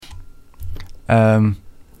Here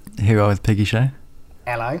we are with Piggy Show.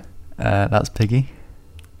 Hello. That's Piggy.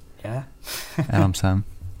 Yeah. And I'm Sam.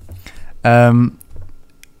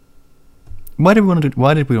 Why did we want to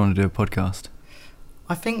do a podcast?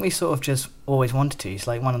 I think we sort of just always wanted to. It's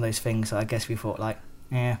like one of those things that I guess we thought like,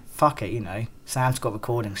 yeah, fuck it, Sam's got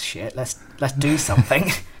recording shit. Let's do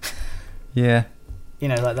something. Yeah.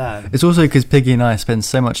 Like that. It's also because Piggy and I spend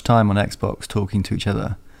so much time on Xbox talking to each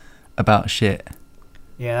other about shit.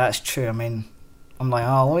 Yeah, that's true. I mean, I'm like,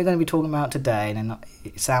 oh, what are we going to be talking about today? And then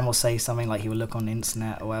Sam will say something like he will look on the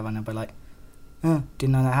internet or whatever, and I'll be like, oh,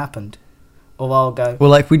 didn't know that happened. Or I'll go...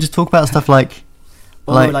 Well, like, we just talk about stuff like...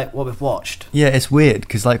 like what we've watched. Yeah, it's weird,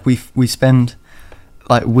 because, like, we spend,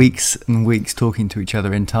 like, weeks and weeks talking to each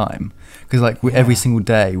other in time. Because, like, every single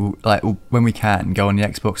day, when we can, go on the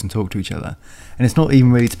Xbox and talk to each other. And it's not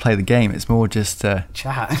even really to play the game, it's more just to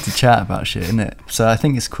chat about shit, isn't it? So I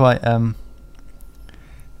think it's quite...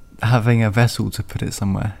 having a vessel to put it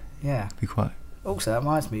somewhere. Yeah. Be quite... Also, that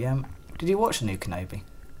reminds me, did you watch the new KENOBI?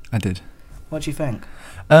 I did. What do you think?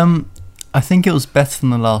 I think it was better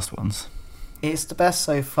than the last ones. It's the best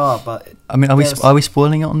so far, but... I mean, are we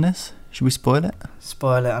spoiling it on this? Should we spoil it?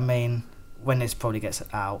 Spoil it, I mean, when this probably gets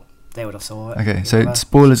out, they would have saw it. Okay, so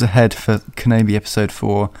spoilers ahead for KENOBI episode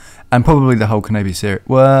 4, and probably the whole KENOBI series.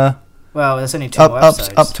 Well, there's only two more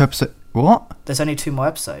episodes. Up to episode... What? There's only 2 more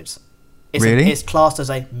episodes. Really? It's classed as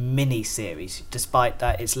a mini-series, despite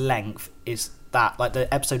that its length is that, like,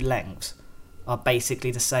 the episode lengths are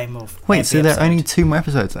basically the same of Wait, so there are only 2 more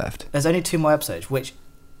episodes left? There's only 2 more episodes, which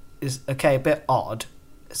is, okay, a bit odd.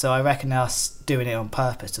 So I reckon they're doing it on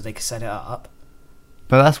purpose so they can set it up.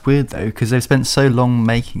 But that's weird, though, because they've spent so long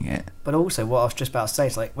making it. But also, what I was just about to say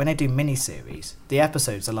is, like, when they do mini-series, the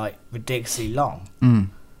episodes are, like, ridiculously long.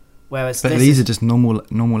 Whereas these are just normal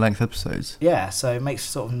length episodes. Yeah, so it makes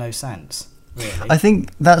sort of no sense, really. I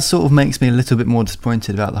think that sort of makes me a little bit more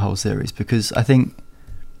disappointed about the whole series, because I think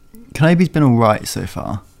KENOBI's been alright so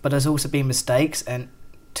far. But there's also been mistakes, and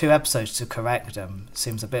 2 episodes to correct them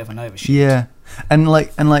seems a bit of an overshoot. Yeah, and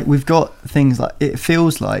like we've got things like, it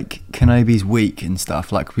feels like KENOBI's weak and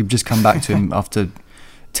stuff. Like, we've just come back to him after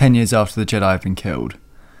 10 years after the Jedi have been killed,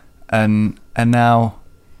 and now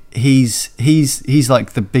he's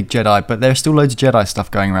like the big Jedi, but there's still loads of Jedi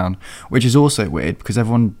stuff going around, which is also weird because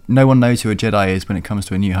no one knows who a Jedi is when it comes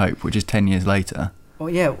to A New Hope, which is 10 years later. Well,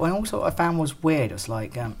 yeah. Well, also what I found was weird. It's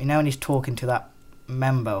like when he's talking to that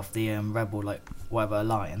member of the Rebel, like, whatever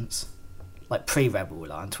alliance, like pre-Rebel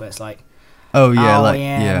alliance, where it's like,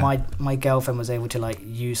 my girlfriend was able to, like,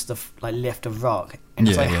 use the lift a rock, and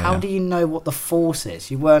it's how do you know what the Force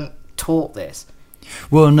is? You weren't taught this.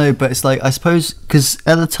 Well, no, but it's like, I suppose, because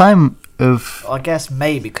at the time of... I guess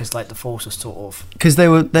maybe because, like, the Force was sort of... Because they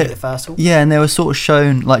were... universal. Yeah, and they were sort of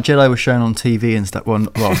shown, like, Jedi were shown on TV and stuff. Well,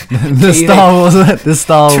 the Star Wars.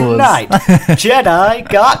 Tonight, Jedi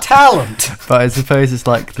got talent. But I suppose it's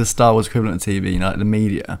like the Star Wars equivalent of TV, like the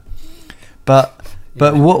media. But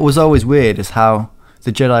what was always weird is how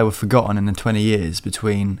the Jedi were forgotten in the 20 years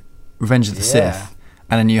between Revenge of the Sith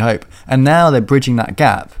and A New Hope. And now they're bridging that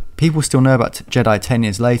gap. People still know about Jedi 10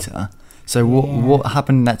 years later. So what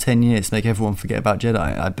happened in that 10 years to make everyone forget about Jedi?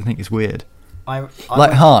 I think it's weird. Like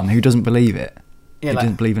Han, who doesn't believe it. Yeah, who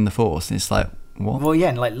doesn't believe in the Force. And it's like, what? Well, yeah,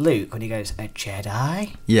 and like Luke, when he goes, a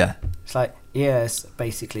Jedi? Yeah. It's like, yes,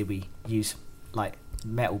 basically we use, like,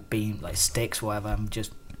 metal beam, like sticks, whatever, and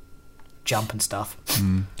just jump and stuff.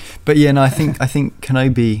 But yeah, no, I think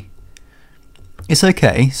KENOBI, it's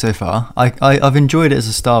okay so far. I've enjoyed it as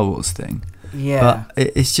a Star Wars thing. Yeah. But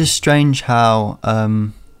it's just strange how...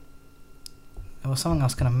 There was something I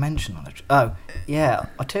was going to mention on it. Oh, yeah.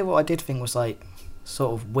 I'll tell you what I did think was, like,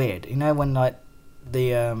 sort of weird. You know when, like,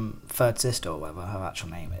 the third sister, or whatever her actual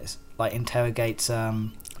name is, like, interrogates...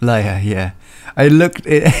 Leia, yeah. It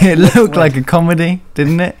looked like a comedy,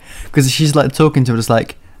 didn't it? Because she's, like, talking to her, just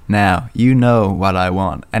like, now, you know what I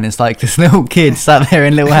want. And it's like this little kid sat there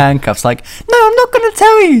in little handcuffs, like, no, I'm not going to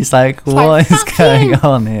tell you. It's like, what is going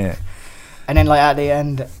on here? And then, like, at the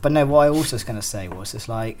end... But no, what I also was going to say was, it's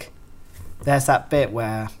like... There's that bit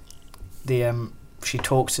where she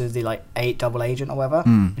talks to the, like, double agent or whatever.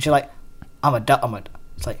 And she's like,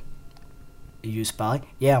 it's like, are you a spy?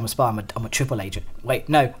 Yeah, I'm a spy. I'm a triple agent. Wait,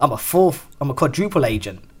 no, I'm a quadruple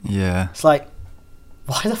agent. Yeah. It's like,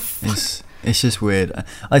 why the fuck? It's just weird.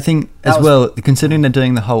 I think, considering they're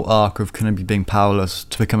doing the whole arc of KENOBI being powerless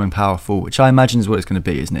to becoming powerful, which I imagine is what it's going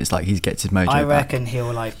to be, isn't it? It's like he gets his mojo back. I reckon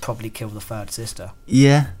he'll, like, probably kill the third sister.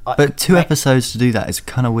 Yeah, but 2 episodes to do that is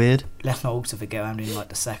kind of weird. Let's not also forget around in, like,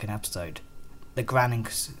 the second episode, the Grand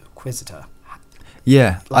Inquisitor.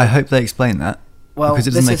 Yeah, like, I hope they explain that. Well, because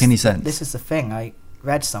it doesn't make any sense. This is the thing.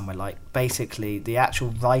 read somewhere like basically the actual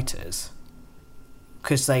writers,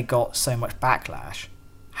 because they got so much backlash,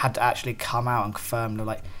 had to actually come out and confirm. They're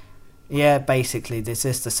like, yeah, basically this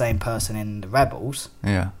is the same person in the Rebels.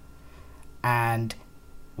 Yeah. And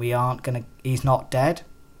he's not dead.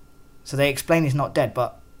 So they explain he's not dead,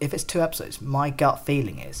 but if it's 2 episodes, my gut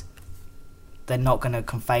feeling is they're not going to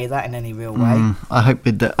convey that in any real way. I hope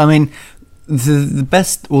it does. I mean, the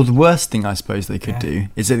best or the worst thing I suppose they could do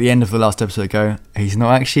is at the end of the last episode go, he's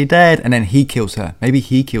not actually dead, and then he kills her. Maybe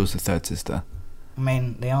he kills the third sister. I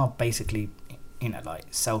mean, they are basically, like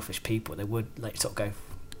selfish people. They would like sort of go,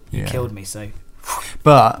 you killed me, so...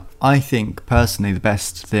 But I think personally the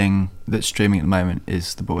best thing that's streaming at the moment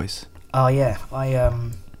is The Boys. Oh yeah,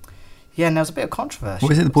 and there was a bit of controversy.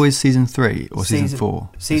 What is it, The Boys season 3 or season 4?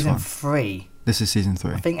 Season 3. This is season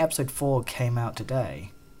 3. I think episode 4 came out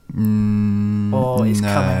today. Or it's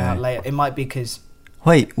coming out later. It might be because...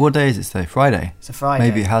 Wait, what day is it today? Friday? It's a Friday.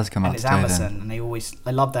 Maybe it has come out today. And it's Amazon, then. and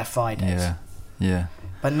they love their Fridays. Yeah.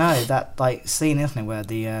 But no, that like scene, isn't it, where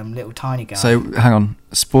the little tiny guy... So, hang on.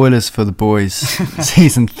 Spoilers for The Boys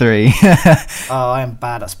season 3. Oh, I am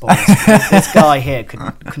bad at spoilers. This guy here could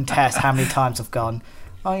contest how many times I've gone,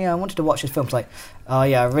 oh yeah, I wanted to watch this film. It's like, oh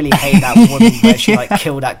yeah, I really hate that woman where she like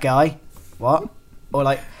killed that guy. What? Or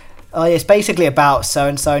like, oh yeah, it's basically about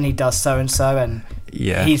so-and-so and he does so-and-so and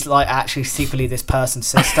he's like actually secretly this person's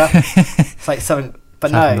sister. It's like something,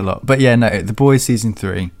 but no. A lot. But yeah, no, The Boys season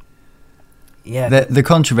 3. Yeah. The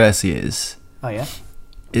controversy is... Oh yeah?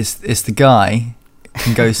 It's the guy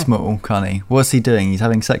can go small, can't he? What's he doing? He's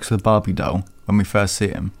having sex with a Barbie doll when we first see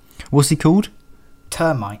him. What's he called?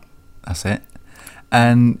 Termite. That's it.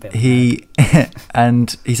 And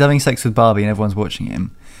he's having sex with Barbie and everyone's watching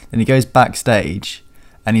him. Then he goes backstage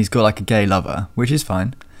and he's got like a gay lover, which is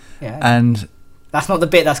fine. Yeah. And that's not the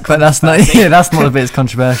bit that's controversial. But that's not the bit that's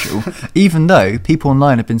controversial. Even though people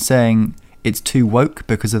online have been saying it's too woke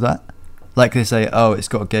because of that. Like they say, oh, it's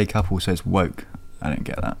got a gay couple, so it's woke. I don't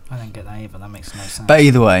get that. I don't get that either. That makes no sense. But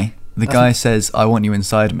either way, the guy says, I want you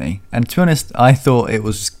inside me. And to be honest, I thought it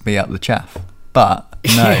was just me up the chaff. But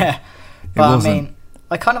no, yeah. But it wasn't. I mean,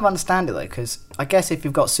 I kind of understand it though, because I guess if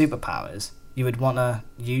you've got superpowers, you would want to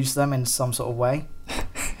use them in some sort of way.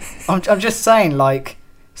 I'm just saying, like,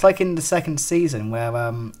 it's like in the second season where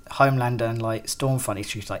Homelander and like Stormfront,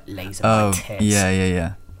 she's like laser my tits.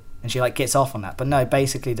 Yeah. And she like gets off on that. But no,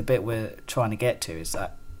 basically the bit we're trying to get to is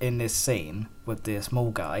that in this scene with the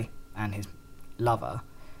small guy and his lover,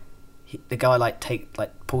 the guy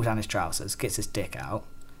pulls down his trousers, gets his dick out,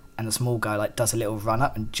 and the small guy like does a little run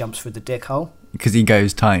up and jumps through the dick hole. Because he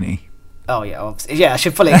goes tiny. Oh yeah, obviously. Yeah, I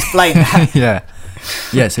should fully explain that.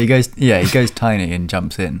 Yeah. So he goes tiny and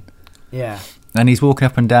jumps in. Yeah. And he's walking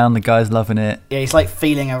up and down. The guy's loving it. Yeah, he's like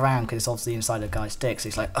feeling around because it's obviously inside the guy's dick. So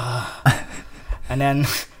he's like, ah. And then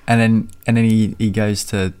he goes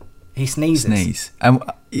to he sneezes. And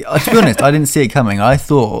to be honest, I didn't see it coming. I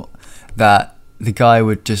thought that the guy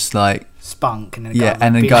would just like spunk and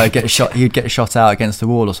then the guy would get shot. He'd get shot out against the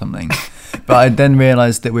wall or something. But I then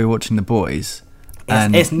realised that we were watching The Boys.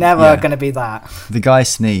 It's never going to be that. The guy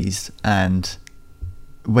sneezed, and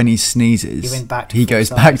when he sneezes, he goes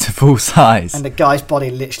back to full size. And the guy's body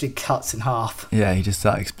literally cuts in half. Yeah, he just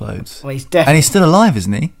explodes. Well, and he's still alive,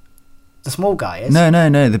 isn't he? The small guy is? No,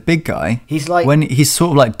 the big guy. He's like... When he's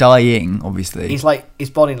sort of like dying, obviously. He's like,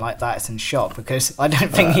 his body like that is in shock because I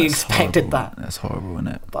don't think he expected that. That's horrible, isn't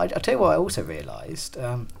it? But I'll tell you what I also realised.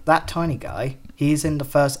 That tiny guy, he's in the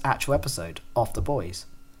first actual episode of The Boys.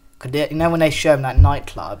 You know when they show him that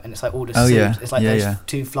nightclub and it's like all the suits? It's like those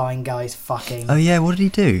two flying guys fucking... Oh yeah, what did he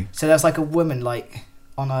do? So there's like a woman like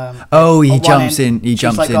on a... Oh, he jumps in. He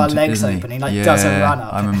jumps in. She's like got her legs open. He like does a run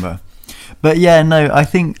up. I remember. But yeah, no, I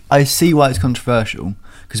think I see why it's controversial,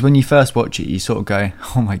 because when you first watch it, you sort of go,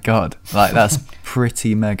 "Oh my god, like that's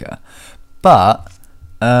pretty mega." But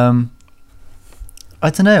I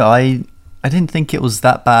don't know. I didn't think it was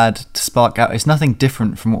that bad to spark out. It's nothing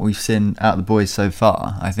different from what we've seen out of The Boys so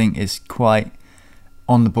far. I think it's quite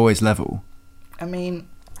on The Boys level. I mean,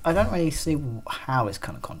 I don't really see how it's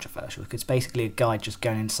kind of controversial, because it's basically a guy just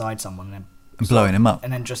going inside someone and then blowing him up,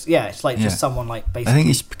 and then just just someone like basically. I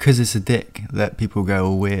think it's because it's a dick that people go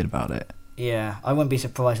all weird about it. Yeah, I wouldn't be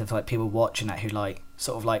surprised if like people watching that who like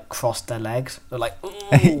sort of like crossed their legs. They're like,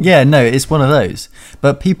 yeah, no, it's one of those.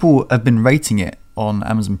 But people have been rating it on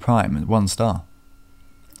Amazon Prime at 1 star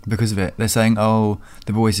because of it. They're saying, "Oh,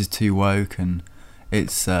 The Boys is too woke," and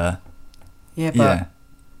it's that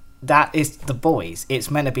is The Boys.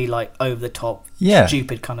 It's meant to be like over the top,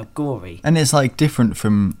 stupid, kind of gory, and it's like different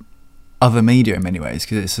from other media in many ways,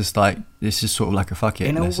 because it's just sort of like a fuck it.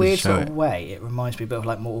 In a weird sort of way, it reminds me a bit of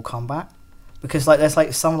like Mortal Kombat, because like there's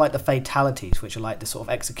like some like the fatalities which are like the sort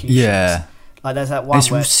of executions. Yeah. Like there's that one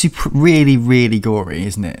It's really, really gory,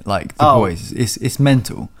 isn't it? Like the boys, it's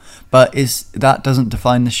mental, but that doesn't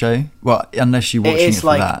define the show. Well, unless you're watching it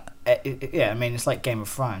for that. Yeah, I mean, it's like Game of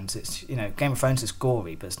Thrones. It's Game of Thrones is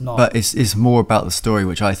gory, but it's not. But it's more about the story,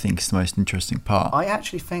 which I think is the most interesting part. I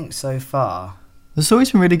actually think so far the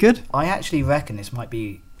story's been really good. I actually reckon this might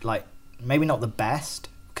be like maybe not the best,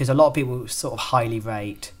 because a lot of people sort of highly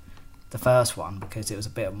rate the first one because it was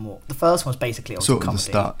a bit more. The first one was basically sort a comedy. Of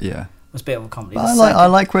the start, yeah. Was a bit of a comedy. But I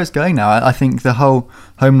like where it's going now. I think the whole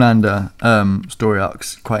Homelander story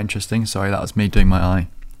arc's quite interesting. Sorry, that was me doing my eye.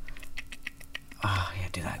 Oh yeah,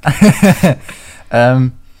 do that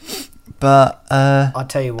again. But I'll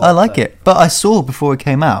tell you what, I like it. But I saw before it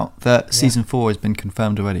came out that season 4 has been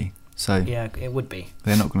confirmed already. So yeah, it would be.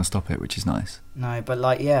 They're not going to stop it, which is nice. No, but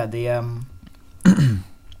like the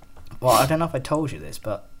well, I don't know if I told you this,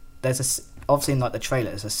 but there's obviously in like the trailer,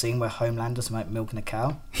 there's a scene where Homelander's like milking a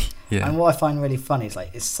cow. Yeah. And what I find really funny is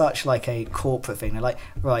like it's such like a corporate thing. They're like,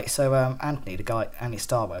 right, so Anthony, the guy Anthony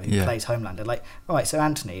Starwell who plays Homelander, like, right, so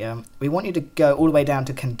Anthony, we want you to go all the way down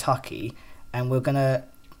to Kentucky, and we're gonna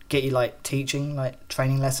get you like teaching like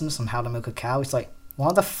training lessons on how to milk a cow. It's like,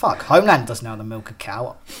 what the fuck? Homelander doesn't know how to milk a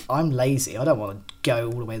cow. I'm lazy. I don't want to go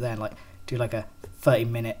all the way there and like do like a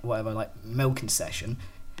 30-minute whatever like milking session,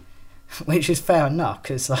 which is fair enough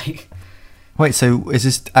because like. Wait, so is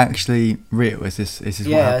this actually real? Is this what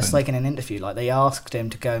happened? It's like in an interview, like they asked him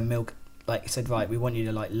to go and milk, like he said, right, we want you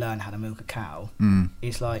to like learn how to milk a cow.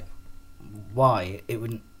 He's like, why? It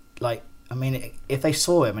wouldn't, like, I mean, if they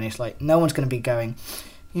saw him and it's like, no one's going to be going,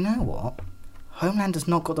 you know what, Homelander's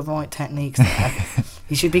not got the right techniques there.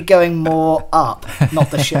 He should be going more up,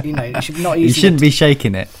 not the shit, you know, he should not use. You shouldn't be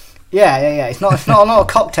shaking it. Yeah. It's not a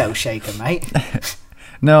cocktail shaker, mate.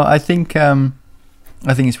 No, I think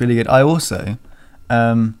it's really good. I also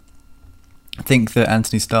think that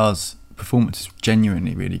Anthony Starr's performance is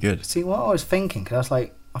genuinely really good. See, what I was thinking, because I was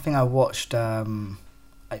like, I think I watched I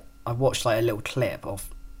watched like a little clip of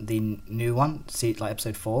the new one, see like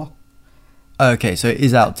episode 4. Okay, so it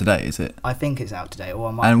is out today, is it? I think it's out today, or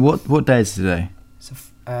I might. And what day is today? So,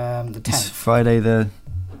 the 10th. It's Friday the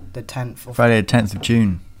 10th. Friday the 10th of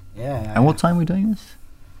June. Yeah. And what time are we doing this?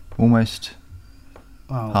 Almost.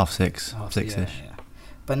 Well, 6:30, 6ish. Yeah.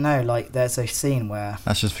 But no, like there's a scene where.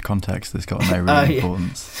 That's just for context. That's got no real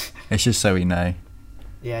importance. It's just so we know.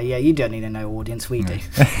 Yeah. You don't need to know, audience. We do.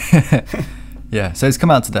 Yeah. So it's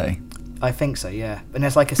come out today. I think so. Yeah. And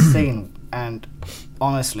there's like a scene, and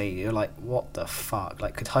honestly, you're like, what the fuck?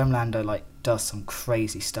 Like, could Homelander like does some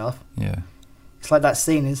crazy stuff? Yeah. It's like that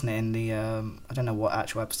scene, isn't it? In the I don't know what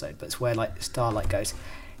actual episode, but it's where like Starlight goes,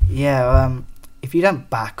 yeah. If you don't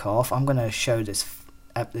back off, I'm gonna show this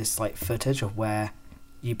like footage of where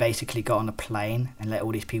you basically got on a plane and let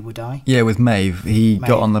all these people die. Yeah, with Maeve, he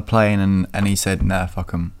got on the plane and he said, "Nah,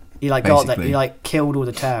 fuck them." He like got that. He like killed all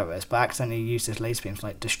the terrorists, but accidentally used his laser beams to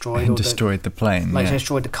like destroyed the plane. Like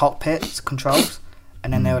destroyed the cockpit's controls,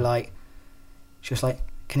 and then they were like, she was like,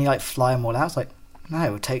 "Can you like fly them all out?" It's like, no,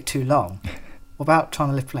 it would take too long. What about trying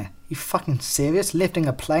to lift a plane? You fucking serious? Lifting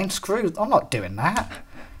a plane? Screw! I'm not doing that.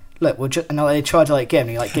 Look, we'll just. And they tried to like get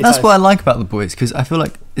me like. That's what I like about the boys, because I feel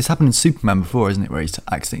like it's happened in Superman before, isn't it? Where he's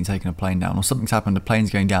accidentally taken a plane down, or something's happened. The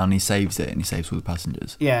plane's going down, and he saves it, and he saves all the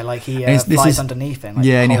passengers. Yeah, like he flies underneath it. Like,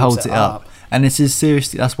 and he holds it up. And this is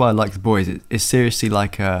seriously. That's why I like the boys. It's seriously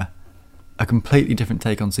like a completely different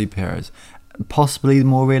take on superheroes, possibly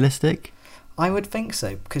more realistic. I would think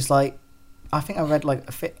so, because like. I think I read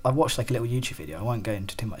I watched like a little YouTube video. I won't go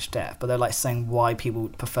into too much depth, but they're like saying why people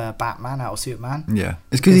prefer Batman out of Superman. Yeah,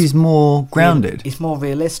 it's because he's more grounded. He's more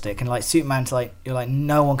realistic, and like Superman's like you're like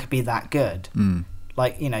no one could be that good.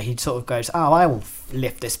 Like he sort of goes, "Oh, I will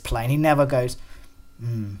lift this plane." He never goes,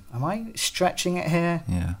 "Am I stretching it here?"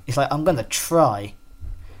 Yeah, he's like, "I'm gonna try."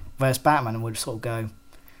 Whereas Batman would sort of go,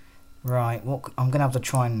 "Right, I'm gonna have to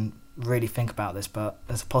try and really think about this, but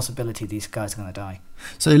there's a possibility these guys are gonna die."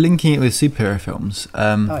 So linking it with superhero films,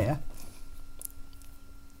 and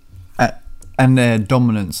their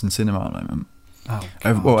dominance in cinema at the moment,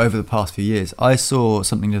 over the past few years, I saw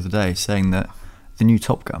something the other day saying that the new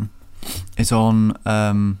Top Gun is on.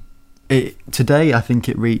 Today, I think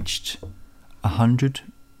it reached 100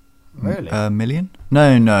 million.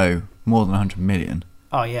 No, more than 100 million.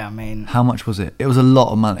 Oh yeah, I mean, how much was it? It was a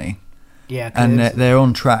lot of money. Yeah, and they're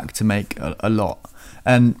on track to make a lot,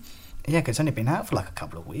 and. Yeah, because it's only been out for like a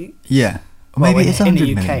couple of weeks. Yeah. Well, maybe it's 100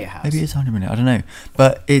 in the UK million. it has. Maybe it's 100 million. I don't know.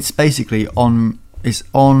 But it's basically on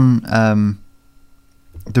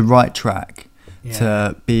the right track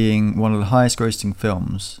to being one of the highest grossing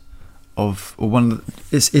films or one of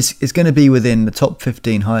the, it's going to be within the top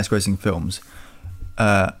 15 highest grossing films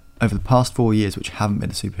over the past 4 years which haven't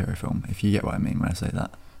been a superhero film, if you get what I mean when I say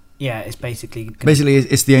that. Yeah, it's basically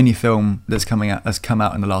it's the only film that's come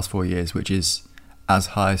out in the last 4 years which is as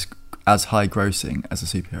high grossing as a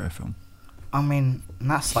superhero film. I mean,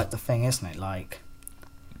 that's like the thing, isn't it? Like,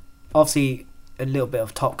 obviously, a little bit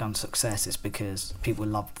of Top Gun's success is because people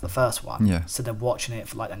loved the first one. Yeah. So they're watching it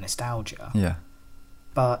for like the nostalgia. Yeah.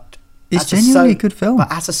 But it's genuinely a good film.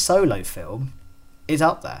 But as a solo film, it's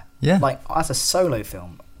up there. Yeah. Like, as a solo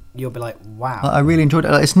film, you'll be like, wow. I really enjoyed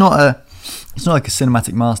it. Like, it's not like a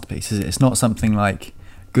cinematic masterpiece, is it? It's not something like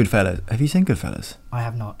Goodfellas. Have you seen Goodfellas? I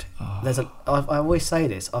have not. Oh. I always say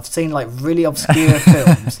this. I've seen like really obscure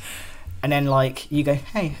films. And then, like, you go,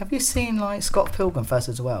 hey, have you seen, like, Scott Pilgrim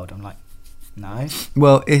vs. the World? I'm like, no.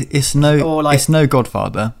 Well, it's no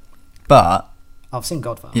Godfather, but... I've seen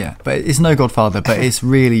Godfather. Yeah, but it's no Godfather, but it's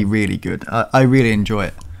really, really good. I really enjoy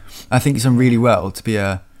it. I think it's done really well to be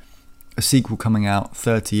a sequel coming out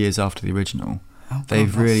 30 years after the original. Oh,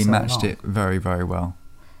 They've really so matched long. it very, very well.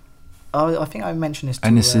 I think I mentioned this to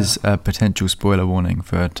And this is a potential spoiler warning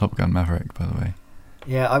for Top Gun Maverick, by the way.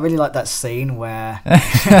 Yeah, I really like that scene where...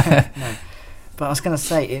 no. But I was going to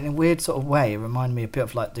say, in a weird sort of way, it reminded me a bit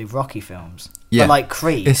of like the Rocky films. Yeah. But like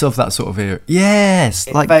Creed. It's of that sort of era.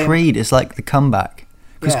 Yes, like Creed. It's like the comeback.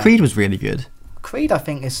 Because Creed was really good. Creed, I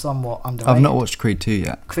think, is somewhat underrated. I've not watched Creed 2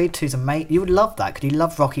 yet. Creed 2's amazing. You would love that, because you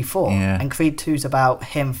love Rocky 4. Yeah. And Creed 2's about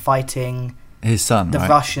him fighting... His son, the right?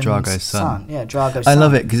 Russian Drago's son. Yeah, Drago's son. I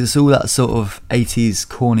love it because it's all that sort of 80s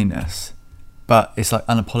corniness, but it's like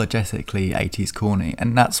unapologetically 80s corny,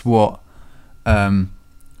 and that's what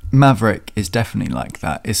Maverick is definitely like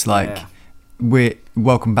that. It's like we're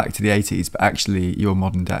welcome back to the 80s, but actually you're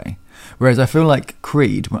modern day. Whereas I feel like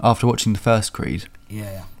Creed, after watching the first Creed,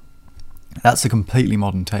 that's a completely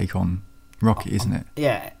modern take on Rocky, isn't it?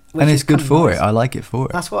 Yeah. And it's good for it. I like it for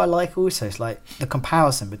it. That's what I like also. It's like the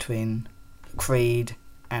comparison between Creed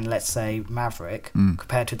and, let's say, Maverick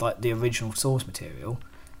compared to like the original source material,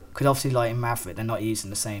 because obviously like in Maverick they're not using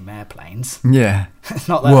the same airplanes. Yeah. It's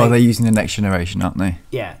not like they're using the next generation, aren't they?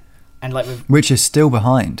 Yeah. And like which is still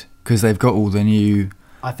behind because they've got all the new...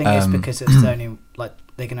 I think it's because it's only like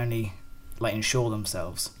they can only like insure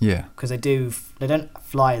themselves. Yeah. Because they don't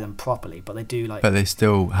fly them properly, but they do like... But they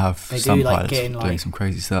still have some pilots doing like, some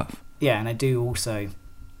crazy stuff. Yeah, and they do also,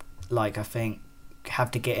 like, I think,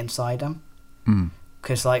 have to get inside them.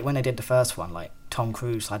 Because like when they did the first one, like Tom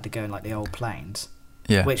Cruise had to go in like the old planes,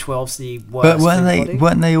 which were obviously worse. But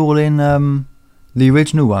weren't they all in? The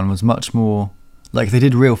original one was much more like they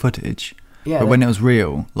did real footage. Yeah. But when it was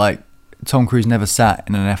real, like Tom Cruise never sat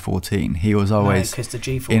in an F-14. He was always the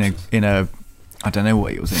G-forces. in a I don't know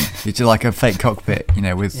what he was in. It's like a fake cockpit,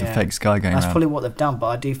 with the fake sky going around. That's probably what they've done. But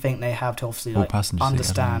I do think they have to obviously like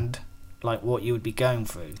understand. Like what you would be going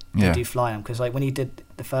through to do fly them, because like when you did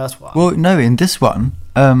the first one. Well, no, in this one,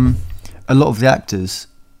 a lot of the actors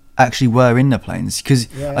actually were in the planes because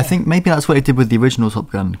I think maybe that's what they did with the original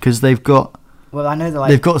Top Gun, because they've got. Well, I know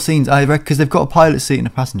they've got scenes. I reckon because they've got a pilot seat and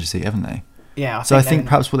a passenger seat, haven't they? Yeah. I think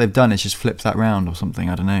perhaps what they've done is just flipped that round or something.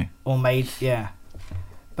 I don't know. Or made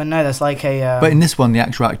but no, there's like a. But in this one, the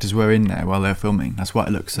actual actors were in there while they were filming. That's why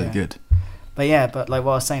it looks so good. But like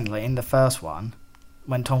what I was saying, like in the first one,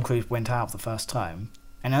 when Tom Cruise went out the first time,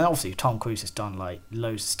 and then obviously Tom Cruise has done like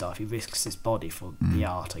loads of stuff. He risks his body for the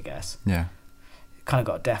art, I guess. Yeah. Kind of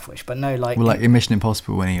got a death wish, but no, like. Well, like in Mission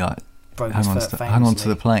Impossible when he like broke hung on to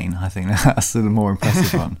the plane. I think that's the more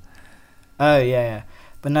impressive one. Oh yeah,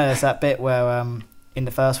 but no, there's that bit where in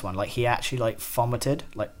the first one, like he actually like vomited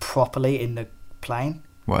like properly in the plane.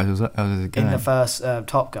 What was that? In the first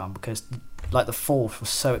Top Gun, because like the force was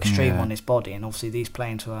so extreme on his body, and obviously these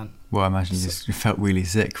planes weren't. Well, I imagine he just felt really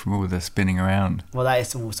sick from all the spinning around. Well, that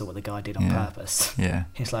is also what the guy did on purpose. Yeah.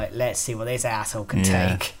 He's like, let's see what this asshole can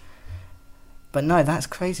take. But no, that's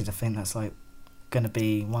crazy to think that's like going to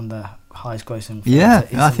be one of the highest grossing films. Yeah,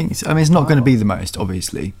 I think. I mean, it's not going to be the most,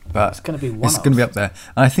 obviously, but it's going to be it's going to be up there.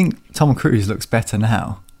 And I think Tom Cruise looks better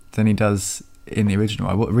now than he does in the original.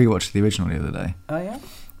 I rewatched the original the other day. Oh yeah.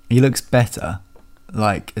 He looks better,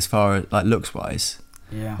 like as far as like looks wise.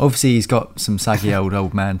 Yeah. Obviously, he's got some saggy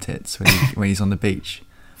old man tits when he's on the beach.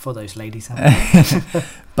 For those ladies.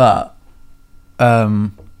 But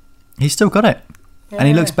he's still got it, and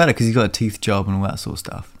he looks better because he's got a teeth job and all that sort of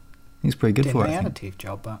stuff. He's pretty good for it. He had a teeth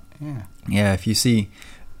job, but yeah. Yeah, if you see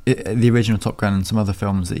the original Top Gun and some other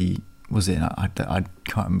films that he was in, I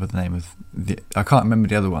can't remember the name of I can't remember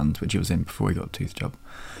the other ones which he was in before he got a tooth job,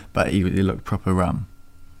 but he looked proper rum.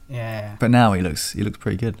 Yeah. But now he looks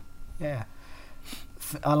pretty good. Yeah.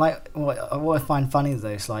 I like what I find funny though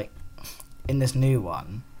is like in this new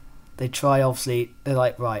one, they try, obviously, they're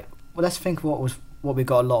like, right, well, let's think of what we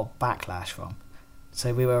got a lot of backlash from.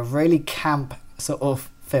 So we were a really camp sort of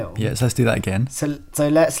film. Yeah, so let's do that again. So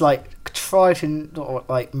let's like try to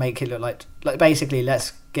like make it look like basically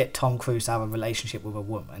let's get Tom Cruise to have a relationship with a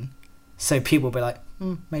woman. So people will be like,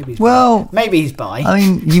 maybe he's bi. Maybe he's bi. I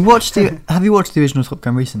mean, have you watched the original Top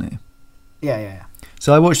Gun recently? Yeah.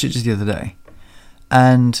 So I watched it just the other day,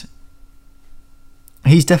 and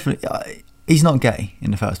he's definitely he's not gay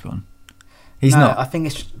in the first one. He's not. I think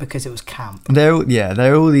it's because it was camp. There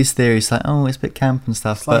are all these theories like, oh, it's a bit camp and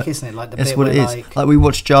stuff. It's like, isn't it? Like the it's bit what where, it is. Like we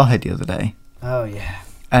watched Jarhead the other day. Oh yeah.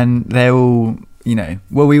 And they're all,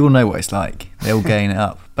 we all know what it's like. They're all gaying it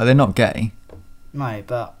up, but they're not gay. No,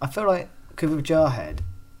 but I feel like because with Jarhead,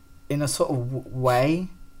 in a sort of way,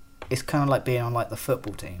 it's kind of like being on like the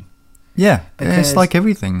football team. Yeah, it's like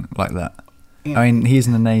everything like that. You I mean, he's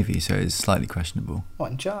in the Navy, so it's slightly questionable.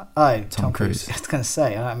 What, in Tom Cruise. I was going to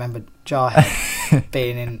say, I don't remember Jarhead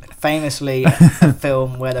being in famously a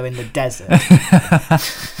film where they're in the desert.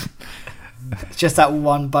 It's just that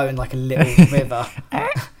one boat in like a little river.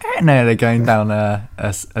 No, they're going down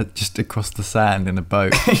just across the sand in a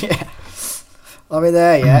boat. Yeah. Are we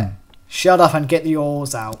there yet? Shut up and get the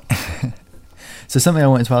oars out. So something I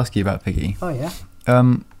wanted to ask you about, Piggy. Oh, yeah?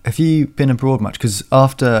 Have you been abroad much? Because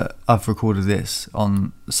after I've recorded this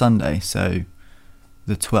on Sunday, so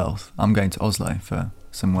the 12th, I'm going to Oslo for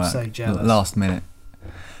some work. So jealous. Last minute.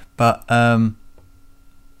 But I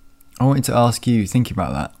wanted to ask you, thinking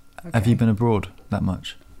about that, have you been abroad that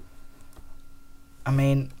much? I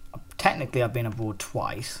mean, technically I've been abroad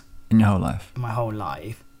twice. In your whole life? In my whole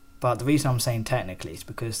life. But the reason I'm saying technically is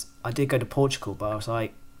because I did go to Portugal, but I was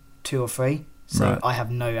like 2 or 3. So right. I have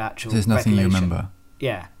no actual There's nothing you remember?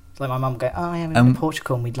 Yeah. It's like my mum going, oh yeah, we went to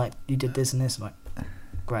Portugal and you did this and this. I'm like,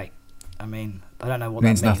 great. I mean, I don't know what that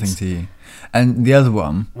means. It means nothing to you. And the other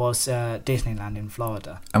one? Was Disneyland in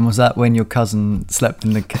Florida. And was that when your cousin slept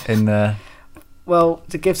in the... Well,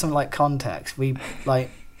 to give some like context, we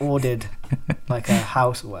like ordered like a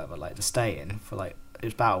house or whatever, like to stay in for like, it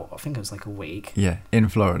was about, I think it was like a week. Yeah, in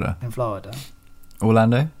Florida.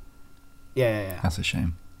 Orlando? Yeah. That's a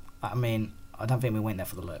shame. I mean, I don't think we went there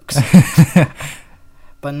for the looks.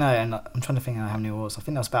 But no, and I'm trying to think how many it was. I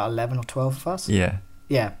think there was about 11 or 12 of us. Yeah.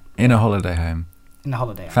 Yeah. In a holiday home. In a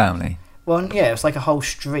holiday home. Family. Well, yeah, it was like a whole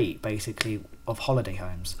street, basically, of holiday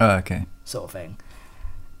homes. Oh, okay. Sort of thing.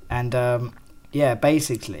 And, yeah,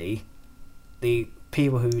 basically, the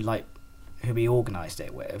people who we organised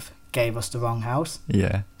it with gave us the wrong house.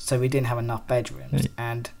 Yeah. So we didn't have enough bedrooms.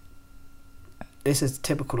 And this is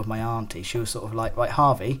typical of my auntie. She was sort of like, right,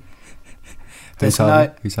 Harvey. Who's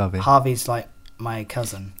Harvey? Who's Harvey? Harvey's like my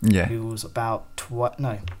cousin. Yeah. Who was about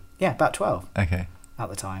about 12. Okay. At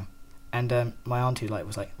the time. And my auntie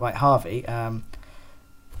was like, right, Harvey, we haven't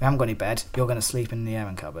got any bed. You're going to sleep in the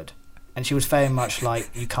airing cupboard. And she was very much like,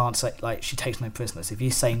 you can't say, like, she takes no prisoners. If you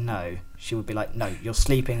say no, she would be like, no, you're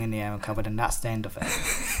sleeping in the airing cupboard and that's the end of it.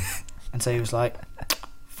 And so he was like,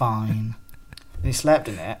 fine. And he slept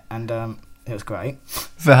in it and it was great.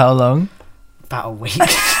 For how long? About a week.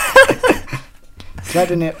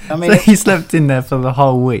 Slept in it. I mean, so he slept in there for the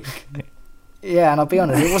whole week. Yeah, and I'll be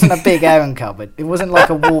honest, it wasn't a big airing cupboard. It wasn't like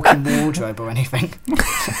a walk-in wardrobe or anything.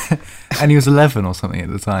 And he was 11 or something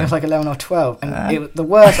at the time. It was like 11 or 12. And the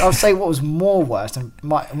worst, I'll say what was more worse, and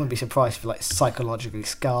I wouldn't be surprised if it psychologically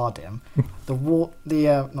scarred him.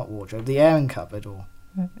 The airing cupboard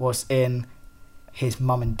was in his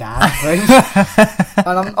mum and dad's room.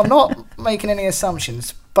 And I'm not making any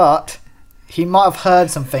assumptions, but he might have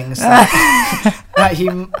heard some things that he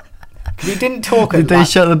didn't talk. Did they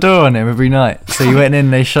shut the door on him every night? So you went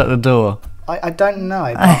in, they shut the door. I don't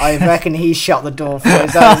know, but I reckon he shut the door for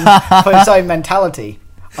his own mentality.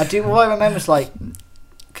 What I remember is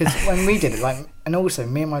because when we did it, and also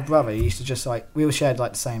me and my brother used to just we all shared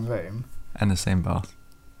the same room and the same bath.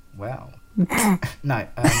 Well, no,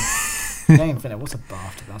 I don't even think there was a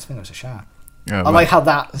bath. To be honest, I think it was a shower. Oh, I like how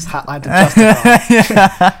I had to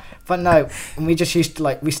justify. But no, and we just used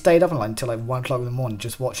to we stayed up until 1 o'clock in the morning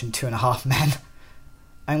just watching 2.5 Men,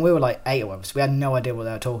 and we were 8 or whatever, so we had no idea what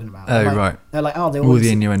they were talking about. Oh right. They're like, oh, all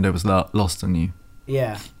the innuendo was lost on you.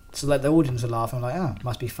 Yeah, so the audience were laughing. I'm like, oh,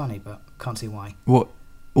 must be funny, but can't see why. What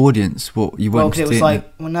audience? What you went? Well, because it was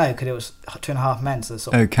because it was 2.5 Men, so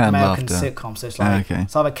sort of American sitcom. So it's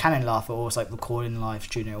it's either canon laughter or it's recording live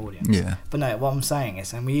studio audience. Yeah. But no, what I'm saying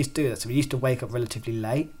is, and we used to do that, so we used to wake up relatively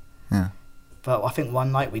late. Yeah. But I think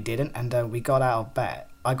one night we didn't, and we got out of bed.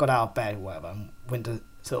 I got out of bed, or whatever, and went to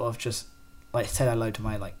sort of just say hello to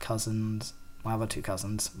my cousins, my other 2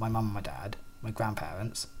 cousins, my mum and my dad, my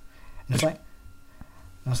grandparents. And it's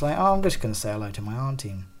I was like, oh, I'm just going to say hello to my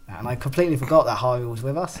auntie. And I completely forgot that Harvey was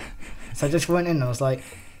with us. So I just went in and I was like,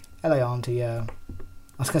 hello, auntie. I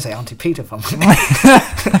was going to say Auntie Peter from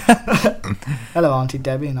hello, Auntie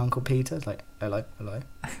Debbie and Uncle Peter. It's like, hello.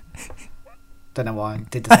 Don't know why I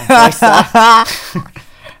did the same voice there.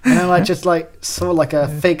 And then I just like saw like a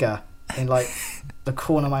figure in like the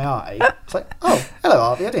corner of my eye. It's like, oh, hello,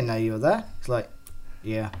 Harvey. I didn't know you were there. It's like,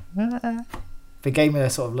 yeah. They gave me a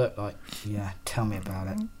sort of look like, yeah, tell me about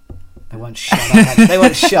it. They won't shut up. They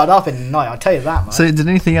won't shut up in the night. I'll tell you that much. So did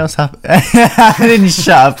anything else happen? I didn't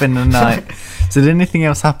shut up in the night. So did anything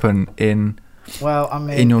else happen in? Well, I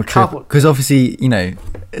mean, in your trip, because obviously, you know,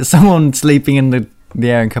 someone sleeping in the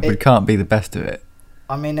airing cupboard can't be the best of it.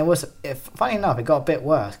 I mean, there was. Funny enough, it got a bit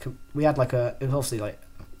worse. 'Cause we had like it was obviously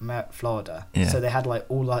like Florida, so they had like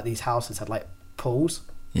all like these houses had like pools.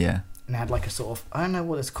 Yeah. And they had like a sort of, I don't know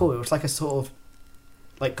what it's called. It was like a sort of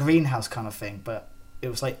like greenhouse kind of thing, but it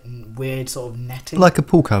was like weird sort of netting. Like a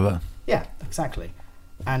pool cover. Yeah, exactly.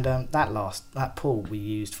 And that pool we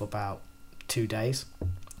used for about 2 days,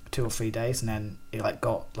 2 or 3 days, and then it like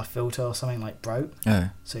got a filter or something like broke. Oh.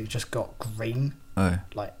 So you just got green. Oh.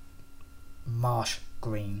 Like marsh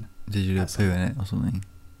green. Did you do a poo in it or something?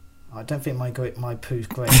 I don't think my poo's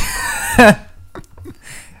green.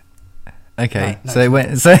 Okay, no, so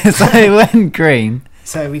it went green.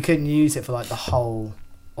 So we couldn't use it for like the whole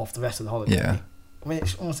of the rest of the holiday. Yeah.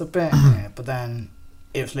 Which was a bit, yeah, but then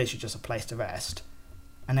it was literally just a place to rest.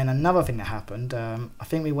 And then another thing that happened, I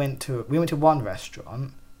think we went to one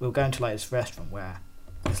restaurant. We were going to like this restaurant where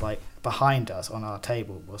it's like behind us on our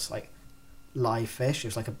table was like live fish. It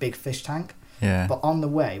was like a big fish tank. Yeah. But on the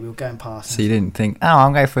way, we were going past. So you didn't think, oh,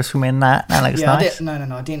 I'm going for a swim in that. That looks nice. No.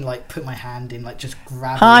 I didn't like put my hand in, like just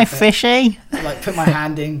grab. Hi, fishy. Like put my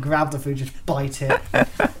hand in, grab the food, just bite it.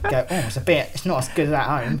 Go, oh, it's not as good as at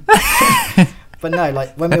home. But no,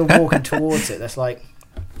 like when we were walking towards it, there's like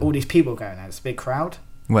all these people going there. It's a big crowd.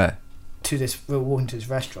 Where? We were walking to this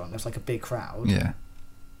restaurant. There's like a big crowd. Yeah.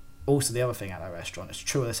 Also, the other thing at that restaurant, it's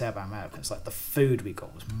true what they say about Americans. Like the food we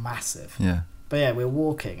got was massive. Yeah. But yeah, we were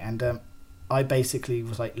walking and. I basically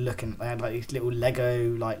was like looking. They had like these little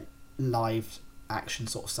Lego like live action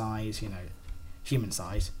sort of size, you know, human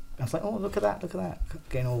size. And I was like, oh, look at that,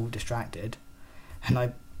 getting all distracted. And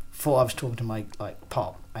I thought I was talking to my like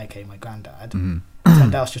pop, aka my granddad. Mm-hmm.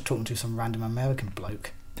 Turned out I was just talking to some random American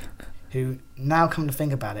bloke, who now come to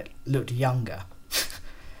think about it, looked younger.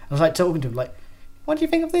 I was like talking to him like, what do you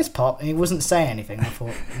think of this, Pop? And he wasn't saying anything. I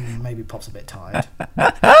thought, maybe Pop's a bit tired.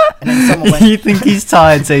 And then someone went... You think he's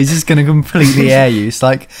tired, so he's just going to completely air you. It's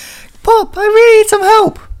like, Pop, I really need some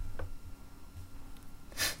help.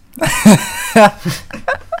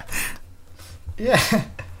 Yeah.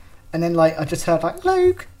 And then, like, I just heard, like,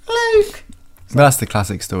 Luke. But that's the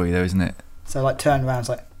classic story, though, isn't it? So, like, turned around, it's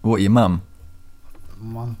like... What, your mum?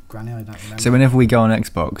 Mum, Granny, I don't remember. So whenever we go on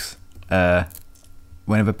Xbox,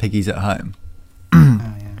 whenever Piggy's at home...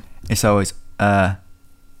 Oh, yeah. It's always oh,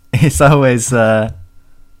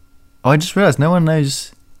 I just realised no one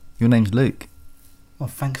knows your name's Luke. Well,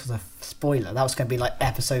 thanks for the spoiler. That was going to be like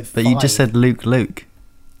episode 5. But you just said Luke.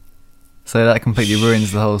 So that completely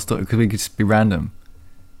ruins the whole story because we could just be random.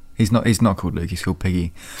 He's not called Luke, he's called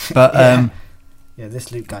Piggy. But yeah,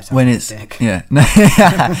 this Luke guy sounds when like it's a dick. Yeah.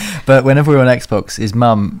 But whenever we're on Xbox, his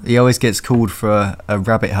mum, he always gets called for a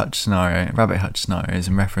rabbit hutch scenario. Rabbit hutch scenario is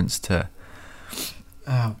in reference to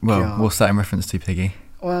what's that in reference to, Piggy?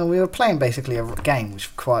 Well, we were playing basically a game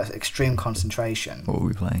which requires extreme concentration. What were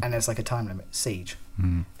we playing? And there's like a time limit, Siege.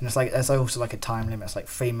 And it's like there's also like a time limit. It's like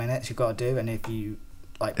 3 minutes you've got to do, and if you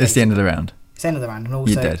like, it's the end of the round. It's the end of the round, and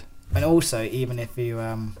also you're dead. And also, even if you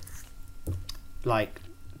like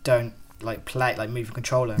don't like play, like move your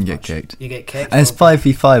controller, you get kicked. You get kicked. And it's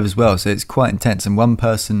 5v5 as well, so it's quite intense. And one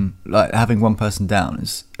person, like having one person down,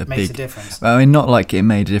 is makes a difference. I mean, not like it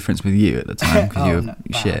made a difference with you at the time because you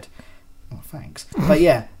were shit. Oh, thanks.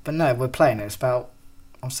 But no, we're playing it. It's about,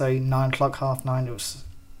 I'll say 9 o'clock, 9:30. It was,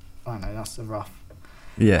 I don't know, that's the rough.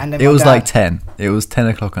 Yeah, and it was like 10. It was 10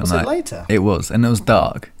 o'clock at night. Was it later? It was, and it was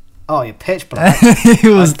dark. Oh, you're pitch black.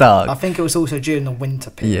 It was dark. I think it was also during the winter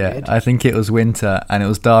period. Yeah, I think it was winter, and it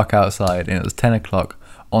was dark outside, and it was 10 o'clock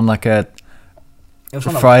on like a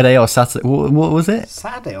Friday or Saturday. What was it?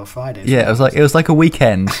 Saturday or Friday? Yeah, it was like a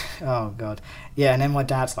weekend. Oh god. Yeah, and then my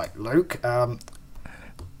dad's like, Luke, I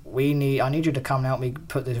need you to come and help me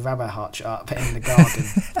put this rabbit hutch up in the garden.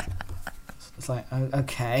 It's like,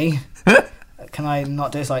 okay. Can I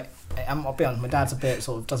not do this? Like, I'll be honest, my dad's a bit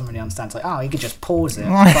sort of doesn't really understand. It's like, oh, you could just pause it.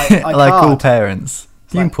 Like, like all parents.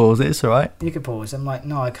 You can pause it, it's alright. You can pause it. I'm like,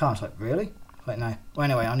 no, I can't. Like, really? Like, no. Well,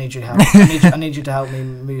 anyway, I need you to help. I need you to help me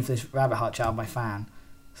move this rabbit hutch out of my fan.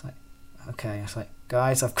 okay. I was like,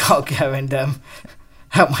 guys, I've got to go and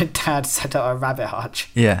help my dad set up a rabbit hutch.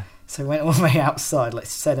 Yeah. So we went all the way outside, like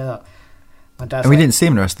set it up. My dad's And we didn't see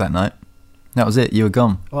him the rest of that night. That was it. You were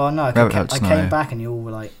gone. Well, no, I came back and you all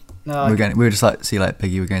were like, no. We were just like, see you later,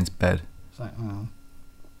 Piggy. We're going to bed. It's like, oh.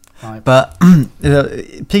 Right. But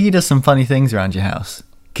Piggy does some funny things around your house.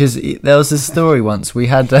 Because there was this story once. We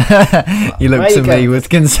had... you looked at me with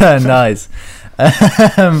concerned eyes. Do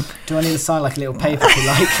I need to sign like a little paper to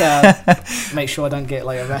like make sure I don't get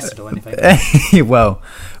like arrested or anything? Well...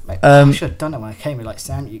 I should have done it when I came here. Like,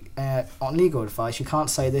 Sam, you, on legal advice, you can't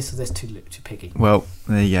say this or this to Piggy. Well,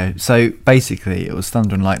 there you go. So basically, it was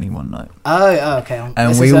thunder and lightning one night. Oh, okay. And I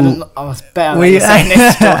was better saying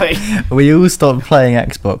this story. We all stopped playing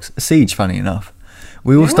Xbox. Siege, funny enough.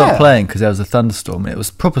 We all stopped playing because there was a thunderstorm. It was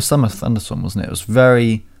a proper summer thunderstorm, wasn't it? It was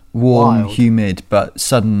very warm, humid, but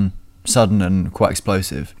sudden and quite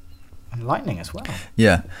explosive. And lightning as well.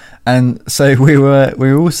 Yeah. And so we were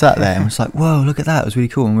all sat there and it was like, whoa, look at that. It was really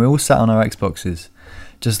cool. And we all sat on our Xboxes,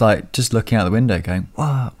 just looking out the window going,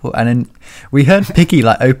 whoa. And then we heard Piggy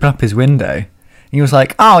like open up his window. And he was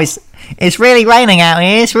like, oh, it's really raining out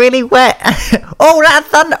here. It's really wet. Oh, that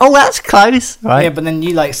thunder. Oh, that's close. Right? Yeah, but then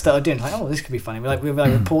you like started doing like, oh, this could be funny. We were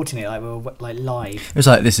like reporting it like we were like live. It was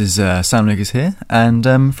like, this is Sam Lucas here. And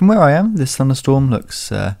from where I am, this thunderstorm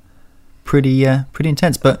looks... pretty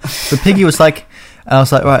intense, but Piggy was like, and I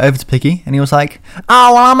was like, right, over to Piggy, and he was like,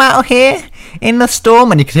 oh, well, I'm out here in the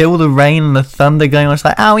storm, and you could hear all the rain and the thunder going on. I was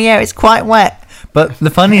like, oh yeah, it's quite wet. But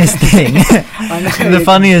the funniest thing, the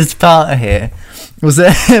funniest part here was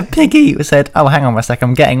that Piggy said, oh, hang on a sec,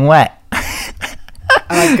 I'm getting wet. And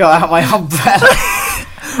I got out my umbrella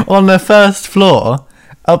on the first floor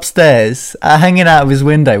upstairs, hanging out of his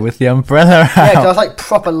window with the umbrella out. Yeah, because I was like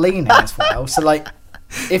proper leaning as well, so like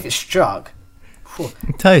if it struck,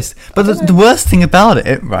 toast. But the worst thing about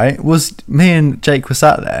it, right, was me and Jake were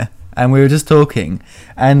sat there and we were just talking,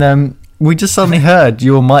 and we just suddenly heard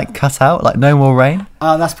your mic cut out, like no more rain.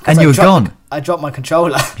 Oh, that's because you were gone. I dropped my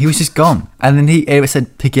controller. He was just gone, and then it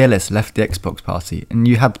said Piggy Ellis left the Xbox party, and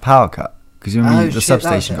you had the power cut because you remember the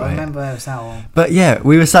substation got hit. I remember it was that one. But yeah,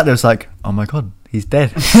 we were sat there. It was like, oh my god, he's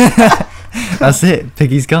dead. That's it.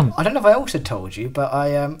 Piggy's gone. I don't know if I also told you, but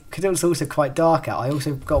I because it was also quite dark out. I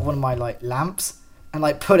also got one of my like lamps and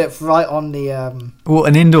like put it right on the What,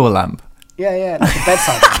 an indoor lamp? Yeah, like a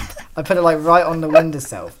bedside lamp. I put it like right on the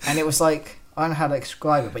windowsill, and it was like, I don't know how to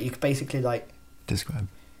describe it, but you could basically like describe.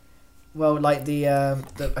 Well, like the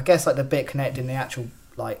I guess like the bit connecting the actual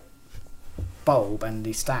like bulb and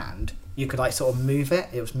the stand, you could like sort of move it.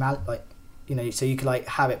 It was like, you know, so you could like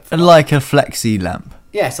have it like a flexi lamp.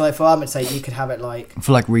 Yeah, so like for argument's sake, you could have it like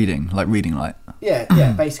for like reading light.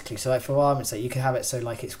 Yeah, basically. So like for argument's sake, you could have it so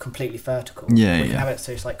like it's completely vertical. Yeah, you can have it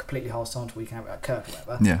so it's like completely horizontal. You can have it like curved or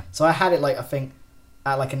whatever. Yeah. So I had it like, I think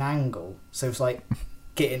at like an angle, so it was like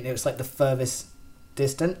it was like the furthest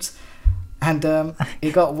distance, and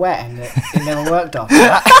it got wet and it never worked after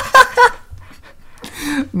that.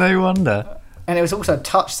 No wonder. And it was also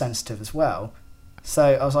touch sensitive as well. So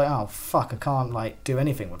I was like, oh fuck, I can't like do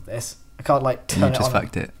anything with this. I can't like turn it on. You just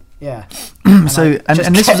fucked it. Yeah. And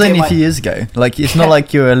this was only a few years ago. Like, it's not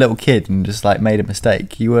like you were a little kid and just like made a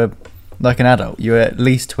mistake. You were like an adult. You were at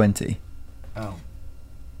least 20. Oh.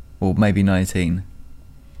 Or maybe 19.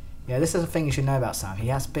 Yeah, this is a thing you should know about Sam. He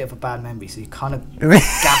has a bit of a bad memory, so he kind of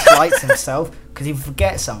gaslights himself because he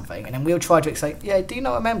forgets something, and then we'll try to explain. Yeah, do you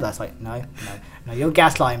not remember that? It's like, no, you're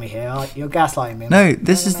gaslighting me here. You're gaslighting me. No,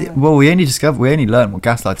 this is the. Well, we only learned what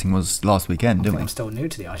gaslighting was last weekend, didn't we? I'm still new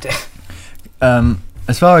to the idea.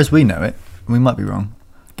 As far as we know it, we might be wrong.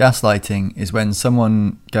 Gaslighting is when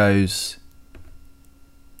someone goes,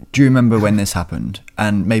 "Do you remember when this happened?"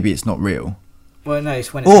 And maybe it's not real. Well, no,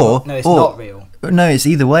 it's when it's not real. No, it's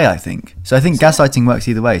either way, I think. So I think gaslighting works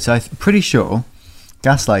either way. So I'm pretty sure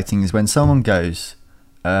gaslighting is when someone goes,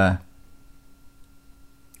 did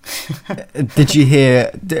you hear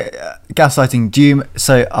gaslighting?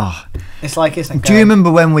 It's like, isn't it? Do you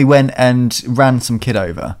remember when we went and ran some kid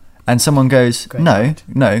over? And someone goes, no,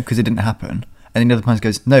 because it didn't happen. And the other person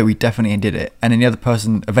goes, no, we definitely did it. And then the other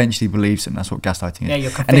person eventually believes them. That's what gaslighting is. Yeah, you're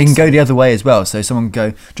convinced. And it can go the other way as well. So someone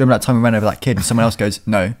go, do you remember that time we ran over that kid? And someone else goes,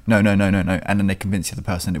 no. And then they convince the other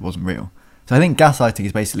person it wasn't real. So I think gaslighting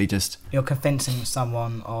is basically just... You're convincing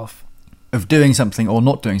someone of doing something or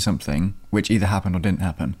not doing something, which either happened or didn't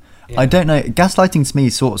happen. Yeah. I don't know. Gaslighting to me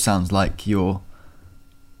sort of sounds like you're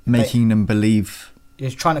making them believe...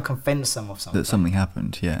 You're trying to convince them of something. That something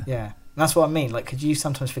happened, yeah. Yeah. That's what I mean. Like, could you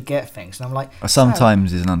sometimes forget things? And I'm like...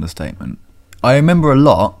 Sometimes is an understatement. I remember a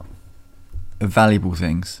lot of valuable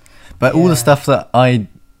things. But all the stuff that I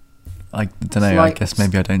I don't know. Like, I guess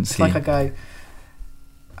maybe I don't it's see. like I go,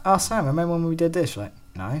 oh Sam, remember when we did this? You're like,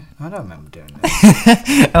 no, I don't remember doing this.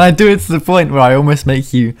 And I do it to the point where I almost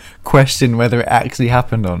make you question whether it actually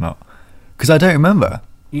happened or not, because I don't remember.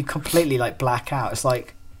 You completely like black out. It's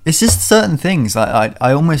like it's just certain things. Like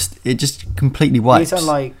I almost it just completely wipes.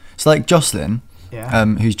 It's like Jocelyn,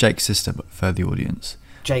 who's Jake's sister, but for the audience.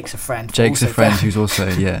 Jake's a friend. Jake's a friend who's also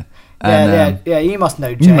yeah. Yeah. You must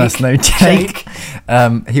know Jake. You must know Jake.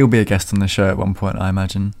 He'll be a guest on the show at one point, I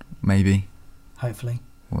imagine. Maybe. Hopefully.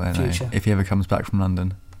 Well, no, if he ever comes back from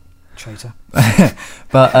London. Traitor.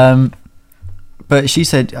 But she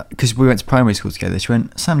said, because we went to primary school together, she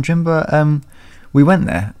went, Sam, do you remember we went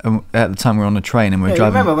there at the time we were on a train and we were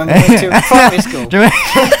driving. Remember when we went to primary school? Do you remember?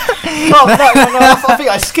 No, I think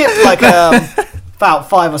I skipped like about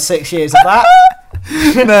 5 or 6 years of that.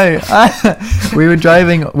 No, we were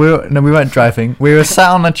driving. We weren't driving. We were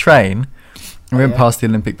sat on a train. And we went past the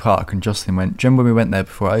Olympic Park, and Jocelyn went, do you remember when we went there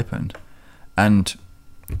before it opened? And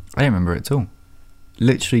I don't remember it at all.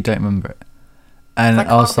 Literally don't remember it. And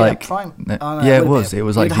I was like, it was. It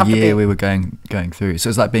was like the year we were going through. So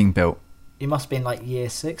it's like being built. You must have been like year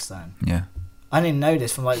 6 then. Yeah. I didn't know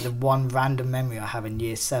this from like the one random memory I have in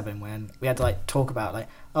year 7 when we had to like talk about like,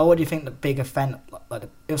 oh, what do you think the big event like?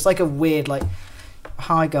 It was like a weird like,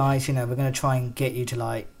 hi guys, we're going to try and get you to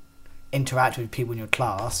like interact with people in your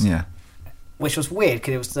class. Yeah. Which was weird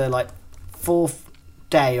because it was the like 4th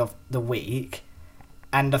day of the week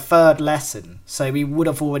and the 3rd lesson, so we would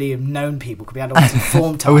have already known people because we had all some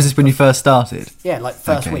form time. Oh, was this when you first started? Yeah, like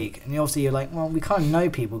first week, and obviously you're like, well, we kind of know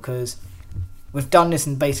people because we've done this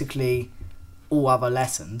in basically all other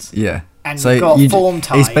lessons. Yeah, and so you've got form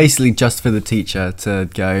time. It's basically just for the teacher to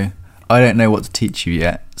go, I don't know what to teach you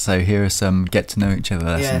yet, so here are some get to know each other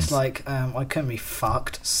lessons. Yeah, it's like I couldn't be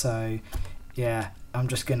fucked, so yeah, I'm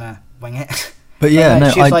just gonna wing it. But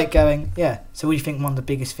yeah, she was like going, yeah. So what do you think one of the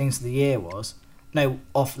biggest things of the year was? No,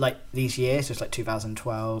 off like these years, just like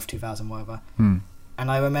 2012, 2000, whatever. And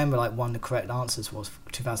I remember like one of the correct answers was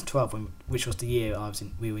 2012, which was the year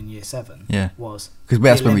we were in year 7. Yeah, was because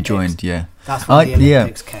that's when we joined. Yeah, that's when the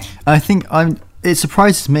Olympics came. I think it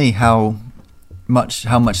surprises me how much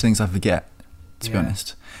things I forget. To be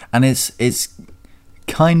honest, and it's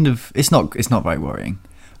kind of it's not very worrying.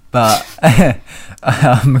 But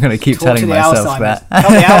I'm going to keep telling myself that. Tell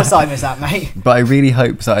the Alzheimer's that, mate. But I really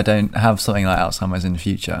hope that I don't have something like Alzheimer's in the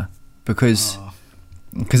future. Because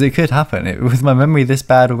it could happen. With my memory this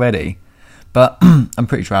bad already. But I'm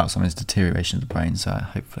pretty sure Alzheimer's is deterioration of the brain, so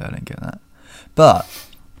hopefully I don't get that. But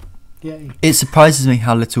it surprises me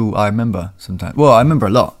how little I remember sometimes. Well, I remember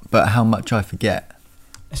a lot, but how much I forget.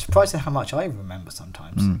 It's surprising how much I remember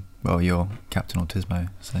sometimes. Well, you're Captain Autismo,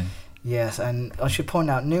 so... Yes, and I should point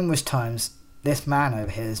out numerous times this man over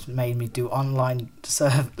here has made me do online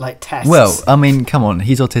tests. Well, I mean, come on,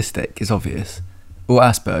 he's autistic, it's obvious. Or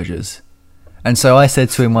Asperger's. And so I said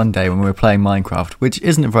to him one day when we were playing Minecraft, which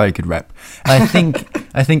isn't a very good rep, I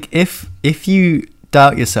think if you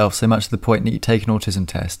doubt yourself so much to the point that you take an autism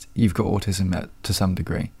test, you've got autism to some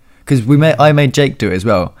degree. Because I made Jake do it as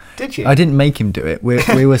well. Did you? I didn't make him do it.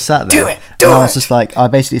 We were sat there. Do it! I was just like, I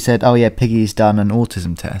basically said, oh yeah, Piggy's done an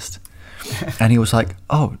autism test. And he was like,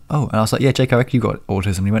 oh. And I was like, yeah, Jake, I reckon you got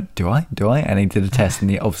autism. And he went, do I? And he did a test and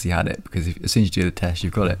he obviously had it because as soon as you do the test,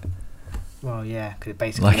 you've got it. Well, yeah, because it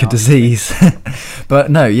basically... Like a disease.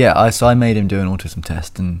 But no, yeah, so I made him do an autism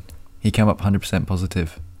test and he came up 100%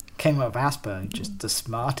 positive. Came up with Asperger, just as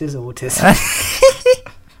smart as autism.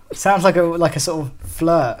 Sounds like a sort of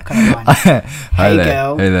flirt kind of line. Hey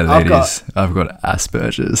girl, hey there, ladies. I've got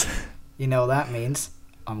Asperger's. You know what that means?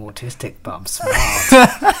 I'm autistic, but I'm smart.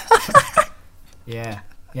 Yeah,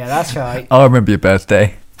 that's right. I'll remember your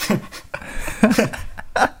birthday.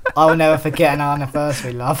 I will never forget an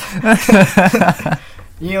anniversary, love.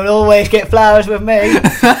 You'll always get flowers with me.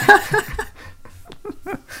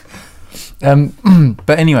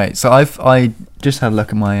 But anyway, so I just had a look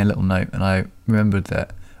at my little note and I remembered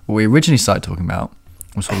that what we originally started talking about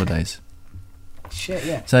was holidays. Shit,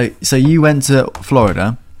 yeah. So you went to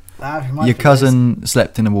Florida. Your cousin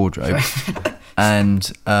slept in a wardrobe,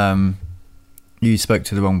 and you spoke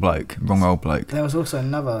to the wrong old bloke. There was also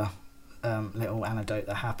another little anecdote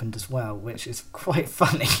that happened as well, which is quite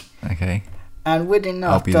funny. Okay. And weirdly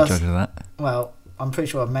enough, I'll be the judge of that. Well, I'm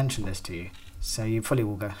pretty sure I've mentioned this to you, so you probably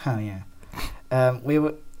will go, oh yeah. We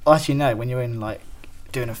were actually no, when you're in like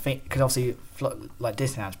doing a thing, because obviously like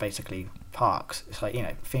Disneyland's basically parks. It's like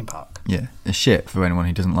theme park. Yeah, it's shit for anyone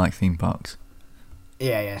who doesn't like theme parks.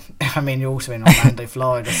 Yeah. I mean, you're also in Orlando,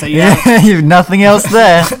 Florida, so yeah, you've nothing else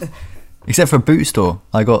there except for a boot store.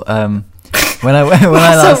 I got when I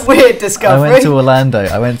That's a weird discovery. I went to Orlando.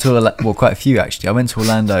 Well, quite a few actually. I went to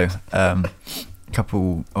Orlando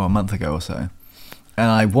a month ago or so,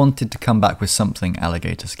 and I wanted to come back with something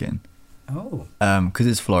alligator skin. Oh. Because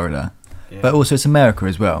it's Florida, but also it's America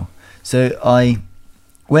as well. So I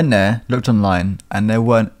went there, looked online, and there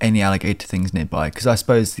weren't any alligator things nearby. Because I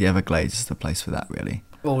suppose the Everglades is the place for that, really.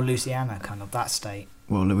 Or Louisiana, kind of that state.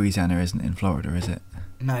 Well, Louisiana isn't in Florida, is it?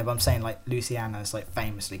 No, but I'm saying like Louisiana's like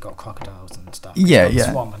famously got crocodiles and stuff. Yeah, It's got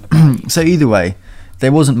yeah. Swamp and the bay. So either way,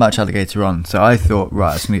 there wasn't much alligator on. So I thought,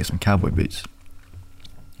 right, I was gonna get some cowboy boots.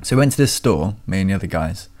 So I went to this store, me and the other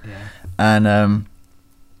guys, and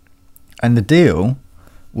the deal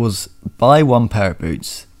was buy one pair of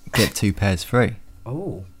boots, get 2 pairs free.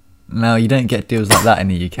 Oh. Now you don't get deals like that in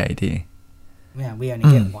the UK, do you? Yeah, we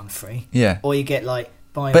only get one free. Yeah. Or you get like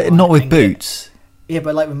buy But one not with and boots.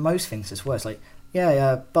 but like with most things it's worse. Like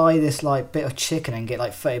buy this like bit of chicken and get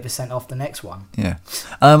like 30% off the next one. Yeah.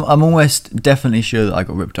 I'm almost definitely sure that I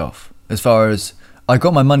got ripped off. As far as I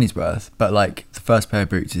got my money's worth, but like the first pair of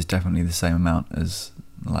boots is definitely the same amount as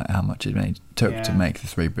like how much it took to make the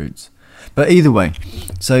 3 boots. But either way,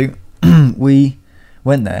 so we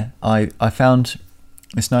went there. I found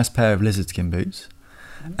this nice pair of lizard skin boots,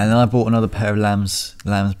 and then I bought another pair of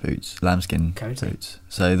lambskin boots.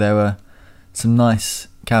 So there were some nice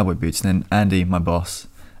cowboy boots, and then Andy, my boss,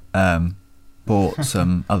 bought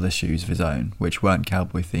some other shoes of his own, which weren't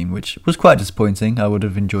cowboy themed, which was quite disappointing. I would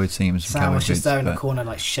have enjoyed seeing some Sam cowboy was boots. just there in the corner,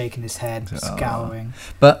 like shaking his head, scowling.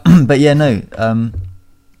 But yeah, no.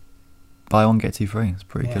 Buy one get 2 free. It's a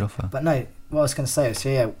pretty good offer. But no, what I was going to say is,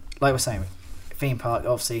 like we're saying, theme park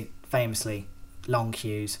obviously famously long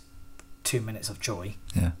queues, 2 minutes of joy.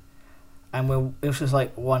 Yeah. And it was just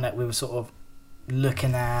like one that we were sort of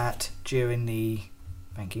looking at during the.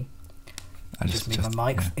 Thank you. I just moved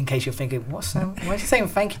my mic in case you're thinking, why is he saying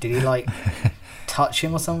thank you? Did he like touch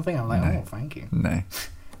him or something? I'm like, oh, thank you. No.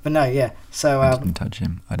 But no, yeah. So I didn't touch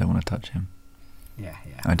him. I don't want to touch him. Yeah.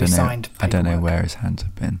 I don't know where his hands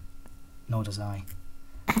have been. Nor does I.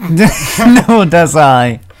 Nor does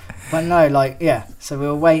I. But no, so we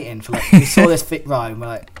were waiting for we saw this fit ride, and we're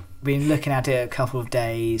like, been looking at it a couple of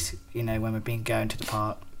days, when we've been going to the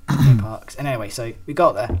parks. And anyway, so we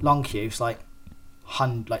got there, long queue, it's like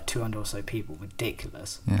 200 or so people,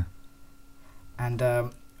 ridiculous. Yeah. And I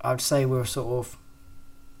would say we were sort of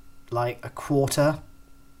like a quarter.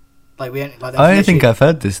 Like we only, like I don't think I've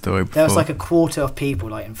heard this story before. There was like a quarter of people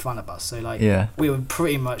like in front of us, so we were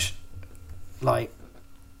pretty much like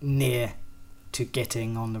near to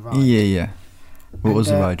getting on the ride. Yeah. What was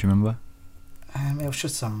the ride? Do you remember? It was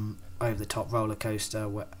just some over the top roller coaster.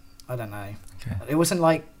 I don't know. Okay. It wasn't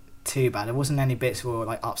like too bad. It wasn't any bits that were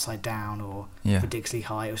like upside down or ridiculously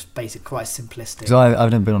high. It was basically quite simplistic. Because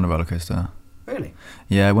I've never been on a roller coaster. Really?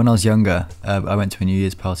 Yeah, when I was younger, I went to a New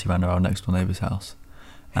Year's party around our next door neighbour's house.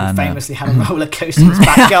 Who famously had a roller coaster in his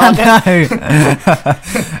back garden.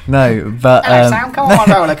 No, but hello, Sam, come on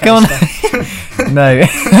my roller coaster. No.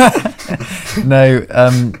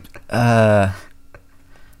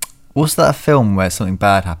 What's that film where something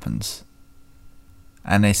bad happens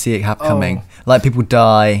and they see it coming? Like people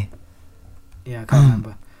die. Yeah, I can't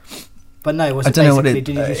remember. But no, was it did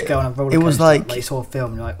you just go on a roller coaster? It was like you saw a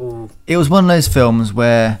film and you're like, oh. It was one of those films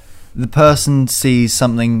where the person sees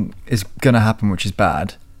something is going to happen which is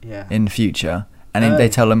bad in the future, and then they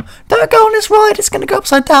tell them, don't go on this ride, it's going to go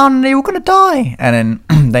upside down and they're all going to die, and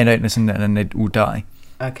then they don't listen and then they all die.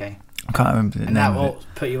 Okay. I can't remember the name that of will it.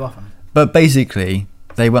 put you off them. But basically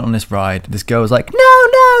they went on this ride, this girl was like, no,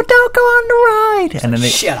 don't go on the ride, and then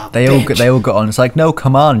shut up, they all got on. It's like, no,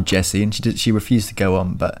 come on, Jessie, and she refused to go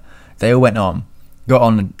on, but they all got on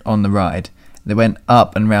the ride. They went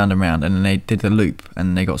up and round, and then they did the loop,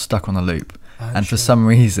 and they got stuck on the loop. And for some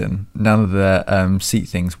reason, none of the seat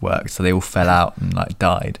things worked, so they all fell out and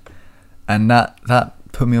died. And that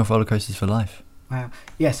put me off roller coasters for life. Wow.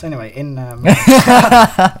 Yes. Anyway,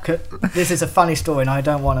 this is a funny story, and I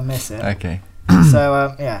don't want to miss it. Okay.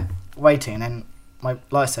 So waiting, and then like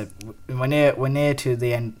I said, we're near to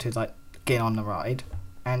the end to getting on the ride,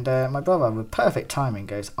 and my brother with perfect timing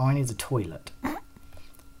goes, "Oh, I need the toilet." And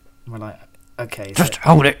we're like, okay. Just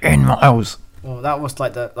hold it in, Miles. Well, that was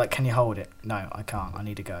can you hold it? No, I can't. I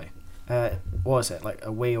need to go. What was it, like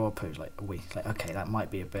a wee or a poo? Like a wee. Like, okay, that's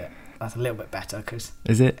a little bit better, because...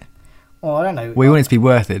 Is it? Well, I don't know. Well, you want it to be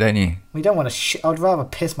worth it, don't you? We don't want to I'd rather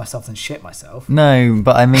piss myself than shit myself. No,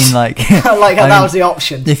 but I mean like... like how that was the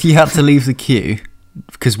option. If you had to leave the queue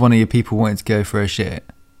because one of your people wanted to go for a shit,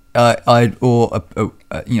 go to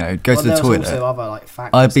the toilet. Also other,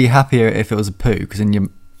 factors. I'd be happier if it was a poo, because then you're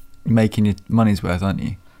making your money's worth, aren't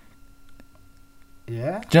you?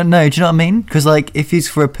 Yeah. Do you know what I mean? Because like, if it's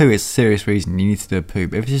for a poo, it's a serious reason. You need to do a poo.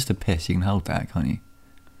 But if it's just a piss, you can hold that, can't you?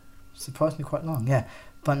 Surprisingly quite long, yeah.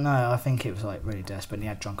 But no, I think it was like really desperate. And he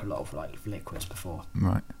had drunk a lot of like liquids before.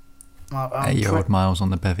 Right. 8-year-old Miles on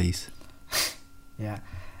the bevies. Yeah,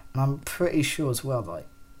 and I'm pretty sure as well, like,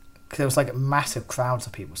 because there was like massive crowds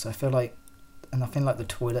of people. So I feel like the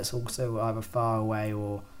toilets also were either far away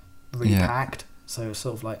or really packed. So it's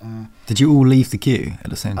sort of like. Did you all leave the queue at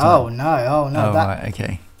the same time? Oh no! Right,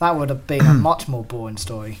 okay. That would have been a much more boring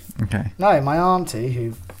story. Okay. No, my auntie,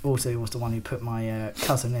 who also was the one who put my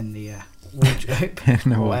cousin in the wardrobe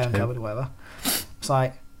or iron cupboard or whatever, it's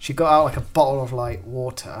like she got out like a bottle of like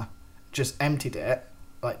water, just emptied it,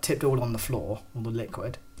 like tipped it all on the floor, all the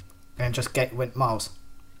liquid, and just went Miles,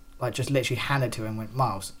 like just literally handed to him, went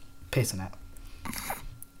Miles, piss in it.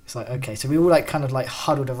 It's like, okay, so we all like kind of like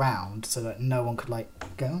huddled around so that no one could like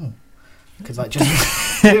go, because like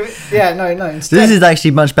just yeah, no. Instead, this is actually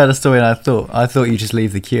a much better story than I thought. I thought you just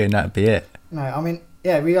leave the queue and that'd be it. No, I mean,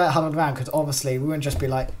 yeah, we like huddled around because obviously we wouldn't just be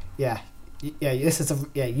like, this is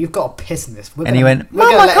you've got to piss in this. And he went, Mum,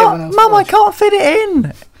 I can't fit it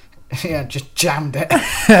in. Yeah, just jammed it.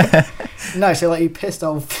 No, so like you pissed the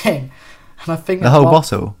whole thing, and I think the whole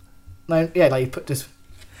bottle. No, yeah, like you put this.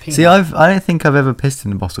 See, I don't think I've ever pissed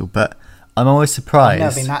in a bottle, but I'm always surprised.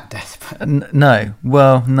 I've never been that desperate. No,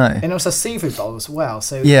 well, no. And it was a seafood bowl as well,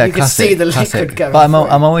 so yeah, you could see the liquid going. But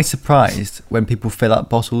I'm always surprised when people fill up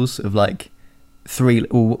bottles of like 3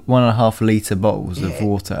 or 1.5 litre bottles of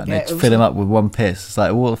water and they fill them up with one piss. It's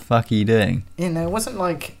like, what the fuck are you doing? You know, it wasn't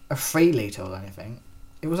like a 3 litre or anything.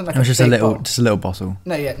 It wasn't like it was just a little bottle.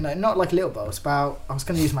 No, not like a little bottle. It's about. I was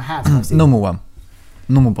going to use my hands. Normal one.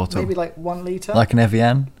 Normal bottle. Maybe like 1 litre. Like an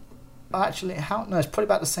Evian. Actually, no, it's probably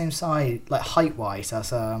about the same size, like height wise,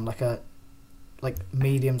 as like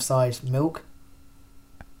medium sized milk,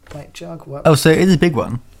 like jug. Oh, so it is a big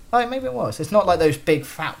one. Oh, maybe it was. It's not like those big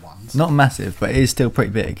fat ones. Not massive, but it is still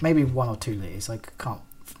pretty big. Maybe 1 or 2 litres. I can't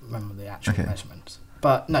remember the actual measurements.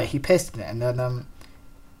 But no, he pissed in it, and then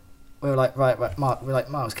we were like, right, Mark. We're like,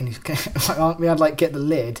 Miles, can you? We had like get the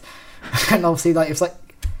lid, and obviously like it's like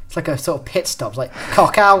a sort of pit stop, like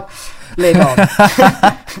cock out, lid on.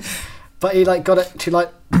 But he like got it to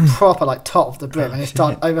like proper like top of the brim, and it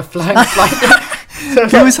started overflowing. So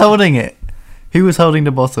who was holding it? Who was holding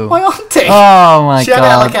the bottle? My auntie. Oh my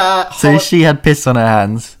god! Had so she had piss on her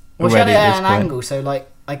hands. Well, she had it at an angle, so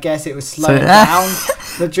like I guess it was slowing down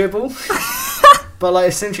the dribble. But like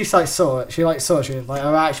as soon as she like saw it, she was like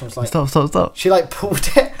her reaction was like stop. She like pulled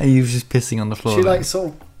it. And you was just pissing on the floor. She like sort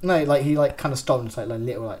of no, like he like kind of stopped and like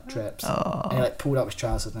little like drips, and he like pulled up his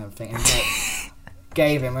trousers and everything, and he, like,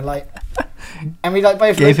 gave him and we like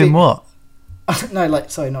both gave him what? No, like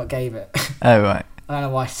sorry, not gave it. Oh right. I don't know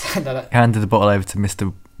why I said that. Handed the bottle over to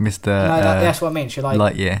Mr. No, that's what I mean. She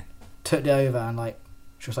like took it over and like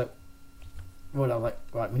she was like, well, like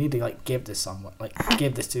right, we need to like give this someone, like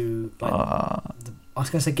give this to like. I was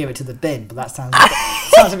gonna say give it to the bin, but that sounds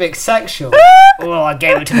a bit sexual. Oh, I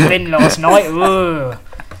gave it to the bin last night. Ooh.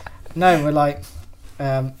 No, we're like,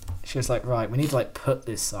 she was like, right, we need to like put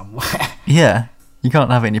this somewhere. Yeah, you can't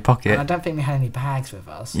have it in your pocket. And I don't think we had any bags with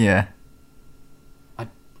us. Yeah.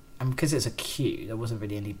 And because it's a queue, there wasn't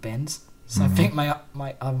really any bins. So I think my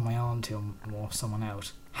auntie or someone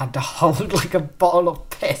else had to hold like a bottle of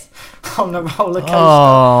piss on the roller coaster.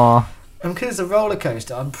 Oh. And because it's a roller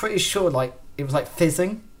coaster, I'm pretty sure like it was like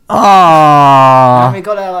fizzing. Oh. And we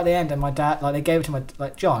got it out at the end, and my dad like they gave it to my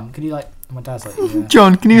like John. Can you like? And my dad's like, yeah.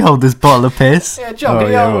 John, can you hold this bottle of piss? Yeah, John,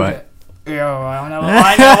 can you hold it? Yeah, I know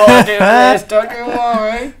what to do with this. Don't you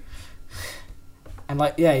worry. And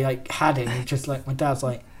like he like had it. And he just like my dad's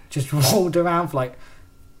like just rolled around for like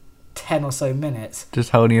 10 or so minutes, just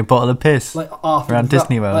holding a bottle of piss like after around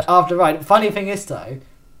Disney World. Like after the ride. Funny thing is though,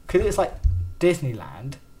 because it's like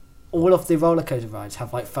Disneyland, all of the roller coaster rides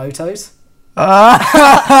have like photos. So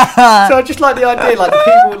I just like the idea, like the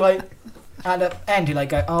people like at the end who like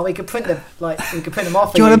go, oh, we could print them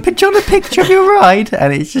off. Do you want a picture of your ride?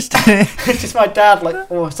 And it's just it's just my dad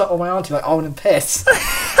like or my auntie like holding piss.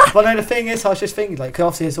 But no, the thing is, I was just thinking like, cause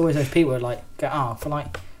obviously there's always those people who like go, oh, for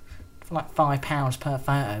like £5 per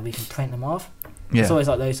photo, we can print them off. Yeah. It's always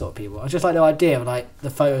like those sort of people. I just like the idea of like the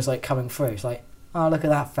photos like coming through. It's like, oh, look at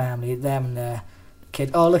that family, them and their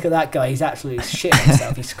kid. Oh, look at that guy, he's actually shitting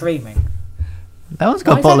himself. He's screaming. That one's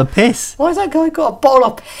got a bottle of piss. Why has that guy got a bottle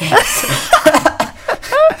of piss?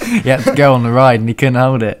 He had to go on the ride and he couldn't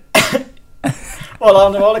hold it. Well,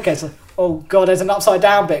 on the roller coaster. Oh God, there's an upside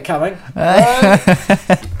down bit coming.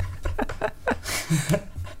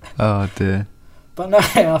 Oh dear. But no,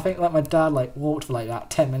 I think like my dad like walked for like about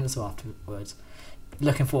 10 minutes afterwards,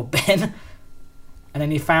 looking for a bin, and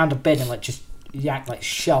then he found a bin and like just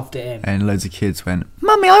shoved it in. And loads of kids went,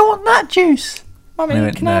 "Mummy, I want that juice." Mummy, They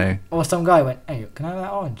went, can I "No." have... Or some guy went, "Hey, can I have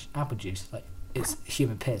that orange apple juice?" Like, it's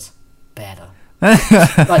human piss. Better.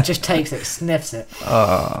 Like, just takes it, sniffs it.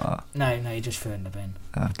 Oh. No, he just threw it in the bin.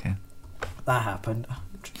 Okay. That happened.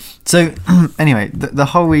 So, anyway, the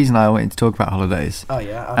whole reason I wanted to talk about holidays. Oh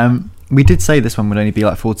yeah. We did say this one would only be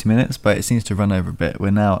like 40 minutes, but it seems to run over a bit.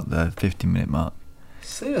 We're now at the 50-minute mark.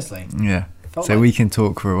 Seriously. Yeah. Felt So like... we can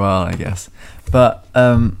talk for a while, I guess. But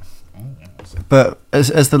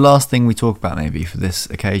as the last thing we talk about, maybe for this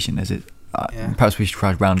occasion, is it? Perhaps we should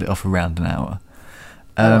try to round it off around an hour.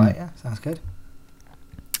 Alright, yeah, sounds good.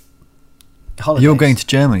 Holidays. You're going to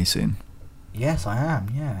Germany soon. Yes, I am.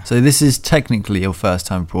 Yeah. So this is technically your first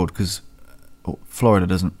time abroad because Florida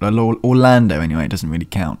doesn't. Orlando, anyway, doesn't really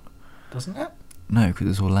count. Doesn't it? No, because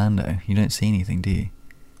it's Orlando. You don't see anything, do you?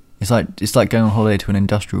 It's like going on holiday to an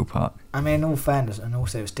industrial park. I mean, in all fairness, and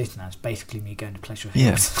also it's Disneyland. It's basically me going to Pleasurewood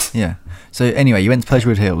Hills. Yeah. So anyway, you went to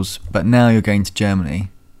Pleasurewood Hills, but now you're going to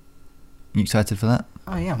Germany. You excited for that?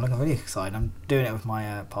 Oh yeah, I'm looking really excited. I'm doing it with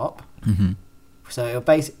my pop. Mm-hmm. So it'll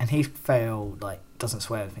and he's very doesn't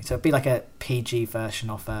swear with me. So it'll be like a PG version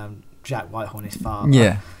of Jack Whitehall and his father.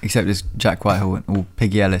 Yeah, except it's Jack Whitehall or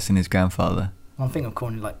Piggy Ellis and his grandfather. One thing I'm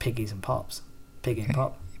calling it like Piggies and Pops. Piggy and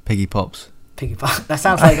Pop. Piggy Pops. Piggy Pop. That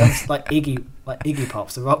sounds like Iggy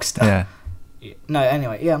Pops, the rock star. Yeah. No,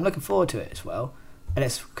 anyway, yeah, I'm looking forward to it as well. And I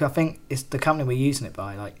think it's the company we're using it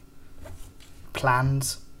by, like,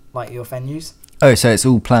 plans like your venues. Oh, so it's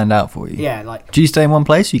all planned out for you? Yeah, like... Do you stay in one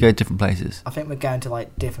place or you go to different places? I think we're going to,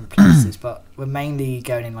 like, different places, but we're mainly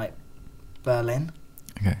going in, like, Berlin.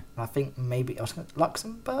 Okay. I think maybe...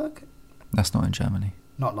 Luxembourg? That's not in Germany.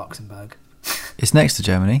 Not Luxembourg. It's next to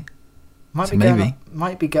Germany. I think we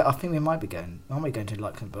might be going to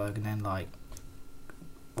Luxembourg and then, like,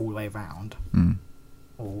 all the way around. Mm.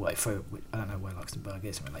 Or all the way through. I don't know where Luxembourg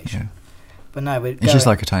is in relation. Yeah. But no, it's just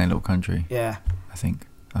like a tiny little country. Yeah. I think.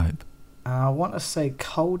 I hope. I want to say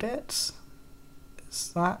Colditz.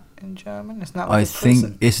 Is that in German? Isn't that like a prison? I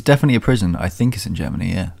think it's definitely a prison. I think it's in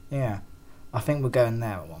Germany, yeah. Yeah. I think we're going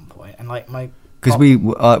there at one point. And like my... Because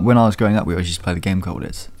when I was growing up, we always used to play the game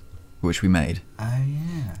Colditz, which we made. Oh,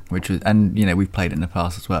 yeah. Which was, and you know, we've played it in the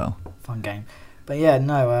past as well. Fun game. But yeah,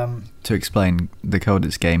 no... To explain, the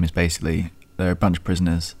Colditz game is basically, there are a bunch of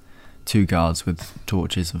prisoners, 2 guards with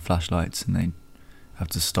torches and flashlights, and they have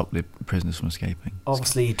to stop the prisoners from escaping.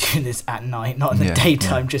 Obviously, you do this at night, not in the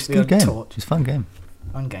daytime, just with a torch. It's a fun game.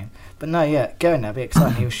 Fun game. But no, yeah, going there, be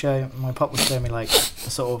exciting. He was showing, my pop was showing me like a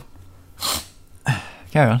sort of...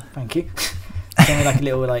 Carry on. Thank you. Showing me like a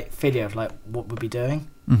little like video of like what we'll be doing.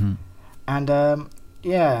 Mm-hmm. And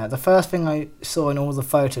yeah, the first thing I saw in all the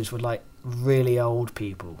photos were like really old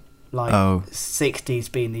people. Like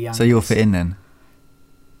 60s being the youngest. So you'll fit in then?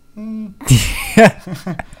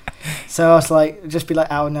 So I was like, just be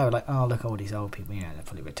like, out like, oh, look at all these old people. Yeah, they're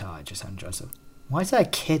probably retired, just having drugs. Why is there a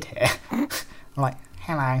kid here? I'm like,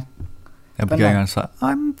 hello. They'll be going on, it's like,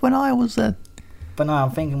 when I was there. But no,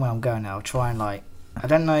 I'm thinking when I'm going there, I'll try and like, I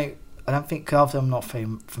don't think, cause after I'm not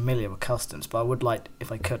familiar with customs, but I would like,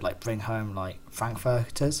 if I could, like, bring home like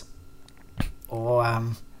frankfurters. Or,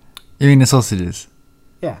 You mean the sausages?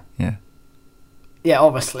 Yeah. Yeah. Yeah,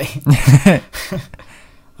 obviously.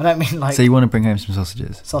 I don't mean like... So you want to bring home some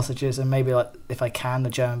sausages? Sausages and maybe like, if I can, the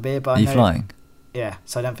German beer, but Are you flying? Yeah,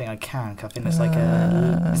 so I don't think I can, cause I think it's like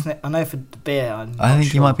a... I know for the beer, I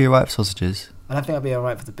think you might be alright for sausages. I don't think I'll be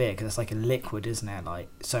alright for the beer, because it's like a liquid, isn't it? Like,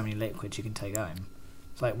 so many liquids you can take home.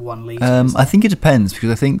 It's like 1 litre. I think it depends, because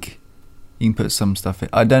I think you can put some stuff in.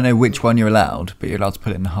 I don't know which one you're allowed, but you're allowed to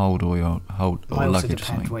put it in the hold or your hold or luggage or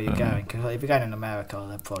something. It depends where you're going, because like, if you're going in America,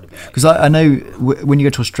 they'll probably be like... Because I know when you go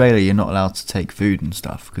to Australia, you're not allowed to take food and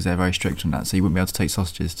stuff, because they're very strict on that, so you wouldn't be able to take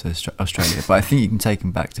sausages to Australia. But I think you can take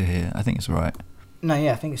them back to here. I think it's alright. No,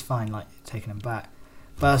 yeah, I think it's fine, like, taking them back.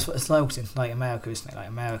 But it's like, since, like, America, isn't it? Like,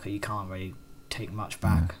 America, you can't really take much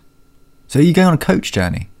back. Yeah. So are you going on a coach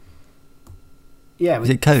journey? Yeah,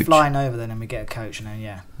 we're flying over then, and we get a coach, and then,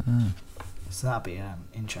 yeah. Oh. So that'd be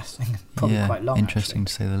interesting. Probably quite long, interesting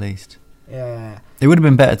actually. To say the least. Yeah. It would have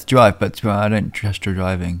been better to drive, but I don't trust your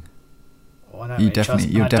driving. Well, you're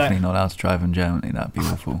definitely not allowed to drive in Germany. That'd be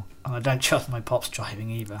awful. And I don't trust my pop's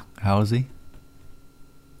driving either. How old is he?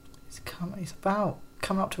 He's about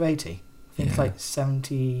coming up to 80. I think it's like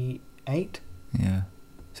 78. Yeah.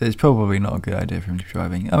 So it's probably not a good idea for him to be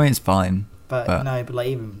driving. I mean, it's fine. But like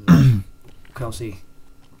even obviously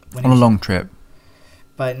on a long trip.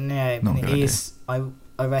 But yeah,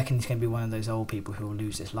 I reckon he's going to be one of those old people who will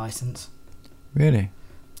lose his license. Really?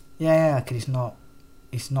 Yeah, because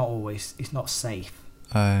he's not safe.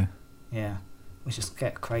 Oh. Yeah. which is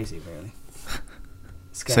get crazy, really.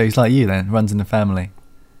 So he's like you then, runs in the family.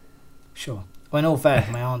 Sure. Well, in all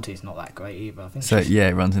fairness, my auntie's not that great either. I think. So yeah,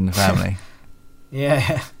 it runs in the family.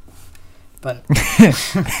 Yeah, but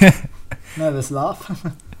nervous laugh.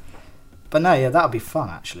 But no, yeah, that would be fun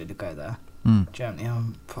actually to go there. Germany.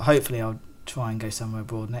 Hopefully, I'll try and go somewhere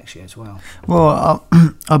abroad next year as well. Well,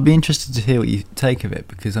 I'll be interested to hear what you take of it,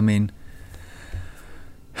 because I mean,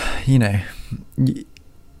 you know,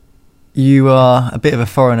 you are a bit of a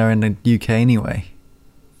foreigner in the UK anyway.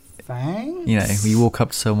 Thanks. You know, you walk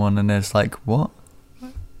up to someone and there's like, what?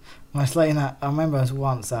 Well, it's like that. I remember us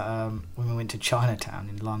once at when we went to Chinatown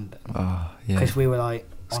in London. Oh, yeah. Because we were like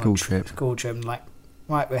on School trip, and like,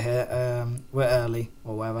 right, we're here. We're early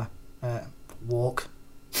or whatever. Walk.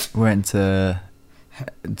 We went to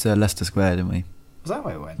Leicester Square, didn't we? Was that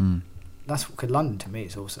where we went? That's because London to me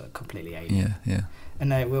is also completely alien. Yeah.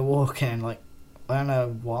 And we're walking and like, I don't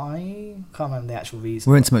know why. Can't remember the actual reason.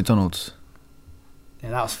 We went to McDonald's.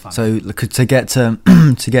 Yeah, that was fun. So to get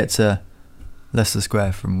to Leicester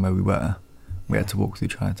Square from where we were, we had to walk through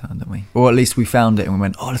Chinatown, didn't we? Or at least we found it and we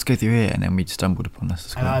went, oh, let's go through here, and then we stumbled upon Leicester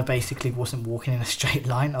Square. And I basically wasn't walking in a straight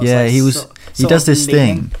line. Yeah, like he was. He does this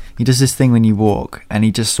thing. He does this thing when you walk, and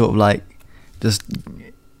he just sort of like,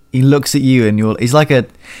 he looks at you, and he's like a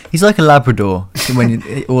Labrador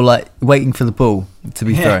when or like waiting for the ball to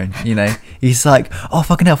be thrown. You know, he's like, oh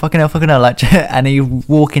fucking hell, like, and he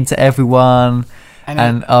walk into everyone.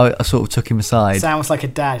 And I sort of took him aside. Sounds like a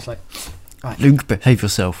dad. He's like, right, Luke, behave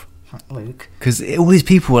yourself. Luke. Because all these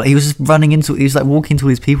people, he was just running into, he was like walking to all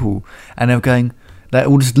these people, and they were going, they're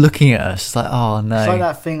all just looking at us. It's like, oh no. It's like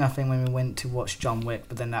that thing, I think, when we went to watch John Wick,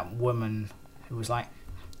 but then that woman who was like,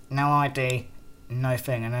 no ID, no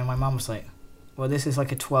thing. And then my mum was like, well, this is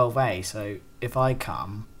like a 12A, so if I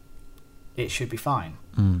come, it should be fine.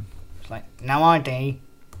 It's like, no ID.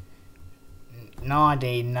 No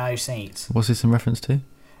ID, no seats. What's this in reference to?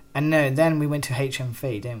 And no, then we went to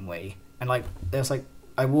HMV, didn't we? And like, there was like,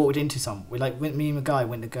 I walked into me and the guy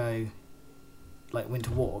went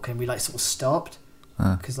to walk, and we like sort of stopped.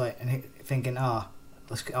 Because thinking, I'll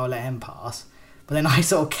let him pass. But then I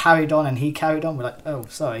sort of carried on and he carried on. We're like, oh,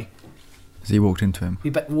 sorry. So you walked into him? We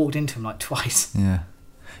walked into him like twice. Yeah.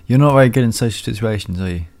 You're not very good in social situations, are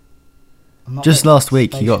you? Just last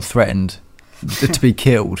week you got threatened to be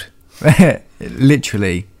killed.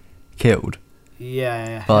 Literally killed.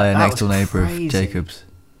 Yeah. By a next door neighbour of Jacob's.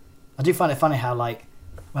 I do find it funny how like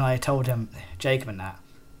when I told him Jacob and that,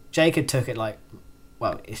 Jacob took it like,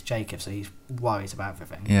 well, it's Jacob, so he's worried about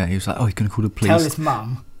everything. Yeah, he was like, oh, he's going to call the police. Tell his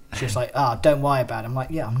mum. She's like, don't worry about it. I'm like,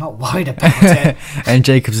 yeah, I'm not worried about it. And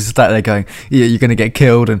Jacob's just sat there going, yeah, you're going to get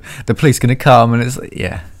killed and the police are going to come. And it's like,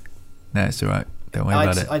 yeah, no, it's all right. Don't worry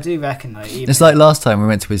about it. I do reckon, though. It's like last time we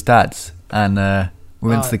went to his dad's and we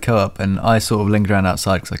went to the co-op, and I sort of lingered around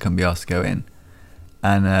outside because I couldn't be asked to go in.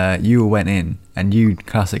 And you all went in, and you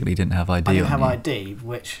classically didn't have ID on you. I didn't have ID,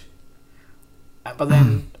 which... But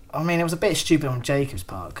then, I mean, it was a bit stupid on Jacob's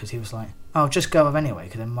part, because he was like, oh, just go up anyway,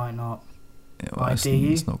 because they might not ID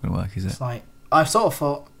you. It's not going to work, is it? It's like, I sort of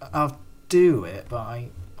thought, I'll do it, but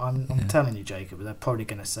I'm telling you, Jacob, they're probably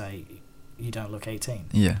going to say, you don't look 18.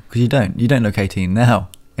 Yeah, because you don't look 18 now,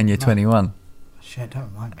 and you're 21. Shit,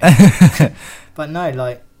 don't remind me. But no,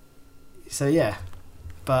 like, so yeah,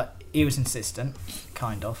 but he was insistent,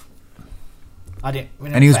 kind of. I didn't.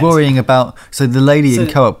 And he was worrying about. So the lady in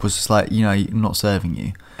co-op was just like, you know, I'm not serving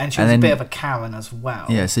you. And she was a bit of a Karen as well.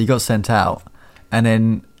 Yeah, so you got sent out, and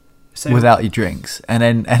then without your drinks,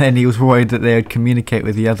 and then he was worried that they would communicate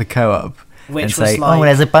with the other co-op and say, like, oh,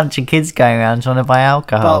 there's a bunch of kids going around trying to buy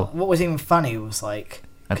alcohol. But what was even funny was like,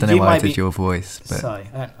 I don't know why I did your voice. But. Sorry,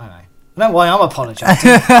 I don't know. I don't know why I'm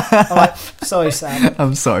apologising. I'm like, sorry, Sam.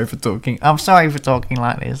 I'm sorry for talking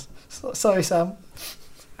like this. Sorry, Sam.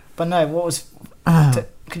 But no, what was...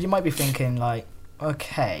 Because you might be thinking, like,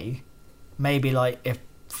 okay, maybe, like, if,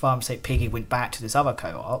 for argument's sake, Piggy went back to this other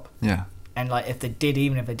co-op... Yeah. And, like,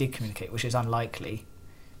 even if they did communicate, which is unlikely,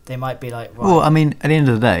 they might be like, right... Well, I mean, at the end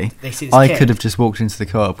of the day, I could have just walked into the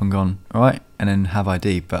co-op and gone, all right, and then have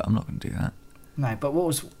ID, but I'm not going to do that. No, but what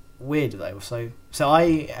was weird, though, so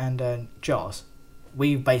I and Joss,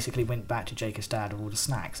 we basically went back to Jacob's dad with all the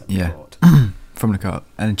snacks that we brought. From the co-op.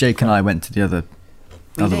 And Jake and I went to the other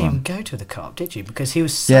You didn't even go to the co-op, did you? Because he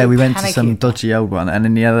was so we went to some dodgy old one, and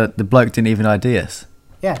then the bloke didn't even ID us.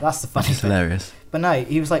 Yeah, that's the funny thing. It's hilarious. But no,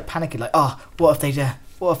 he was like panicking, like, oh, what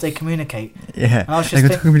if they communicate? Yeah, they're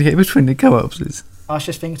going to communicate between the co-ops. I was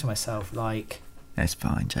just thinking to myself, like... It's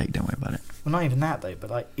fine, Jake, don't worry about it. Well, not even that, though, but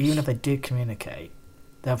like, even if they did communicate,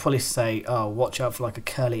 they'll probably say, oh, watch out for like a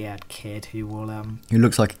curly-haired kid who will... Who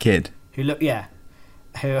looks like a kid. Yeah.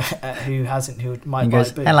 who might He buy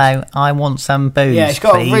goes, booze. "Hello, I want some booze, Yeah, he's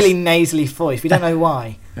got please." a really nasally voice. We don't know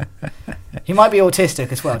why. He might be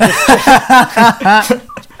autistic as well.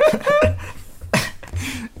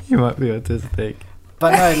 You might be autistic.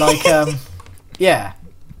 But no, like, yeah,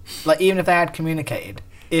 like even if they had communicated,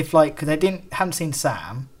 if like, because they hadn't seen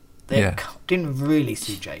Sam, they didn't really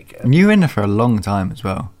see Jacob. And you were in there for a long time as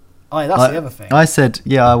well. Oh, yeah, that's the other thing. I said,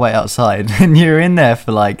 yeah, I wait outside, and you were in there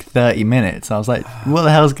for like 30 minutes. I was like, what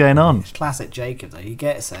the hell's going on? It's classic Jacob though. He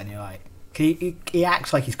gets there and you're like, he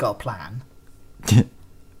acts like he's got a plan,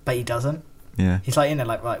 but he doesn't. Yeah. He's like in there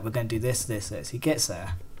like, right, we're going to do this. He gets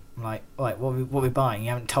there. I'm like, right, what are we buying? You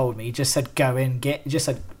haven't told me. You just said go in. You just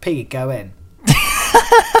said, Piggy, go in.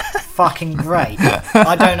 Fucking great.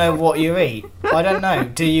 I don't know what you eat. I don't know.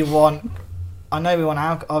 Do you want... I know we want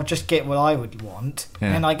alcohol. I'll just get what I would want. Yeah.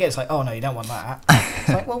 And then I get it's like, oh no, you don't want that. It's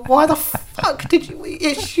like, well, why the fuck did you...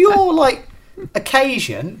 It's your, like,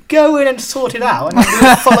 occasion. Go in and sort it out and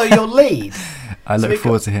we'll follow your lead. I look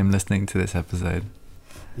forward to him listening to this episode.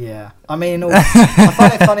 Yeah. I mean, I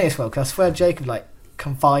find it funny as well because I swear Jacob, like,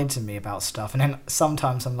 confides in me about stuff and then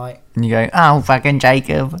sometimes I'm like... And you go, oh, fucking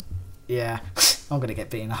Jacob. Yeah. I'm going to get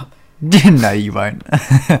beaten up. No, you won't.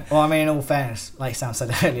 Well, I mean, in all fairness, like Sam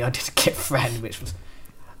said earlier, I did get threatened, which was...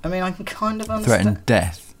 I mean, I can kind of understand... Threatened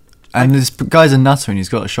death. And this guy's a nutter and he's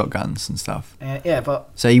got shotguns and stuff. Yeah, but...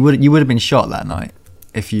 So you would have been shot that night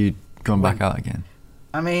if you'd gone back out again.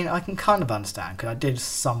 I mean, I can kind of understand, because I did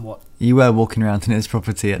somewhat... You were walking around in his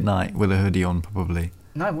property at night with a hoodie on, probably.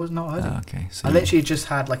 No, it was not a hoodie. Oh, okay. So I literally just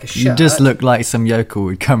had, like, a shirt. You just looked like some yokel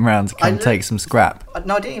who'd come round to take some scrap.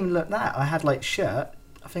 No, I didn't even look that. I had, like, shirt...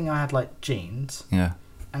 I think I had like jeans. Yeah.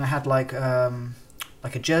 And I had like a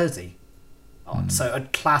jersey on. So a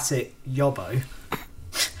classic yobbo.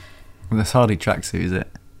 Well, that's hardly tracksuit, is it?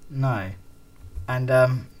 No. And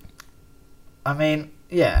I mean,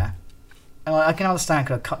 yeah. And I can understand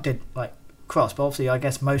because I did like cross, but obviously I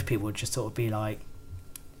guess most people would just sort of be like,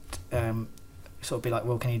 well,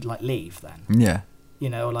 can you like leave then? Yeah. You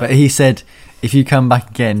know, like, but he said, if you come back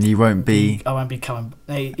again, you won't be... I won't be coming...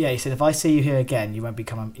 Yeah, he said, if I see you here again, you won't be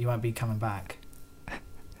coming back.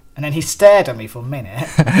 And then he stared at me for a minute.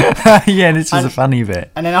 Yeah, this was a funny bit.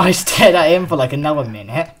 And then I stared at him for like another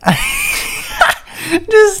minute.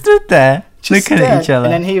 Just stood there, looking at each other.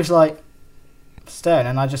 And then he was like, staring,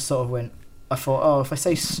 and I just sort of went... I thought, oh, if I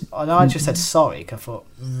say... And I just said sorry, because I thought...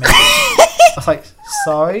 Maybe. I was like,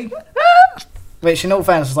 sorry? Which, in all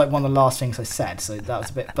fairness, was like one of the last things I said, so that was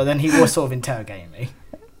a bit... But then he was sort of interrogating me.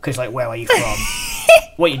 Because, like, where are you from?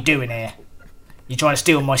 What are you doing here? You're trying to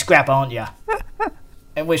steal my scrap, aren't you?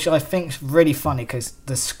 Which I think's really funny, because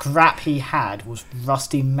the scrap he had was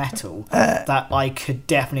rusty metal that I could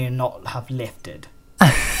definitely not have lifted.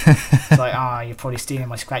 It's like, you're probably stealing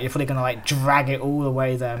my scrap. You're probably going to, like, drag it all the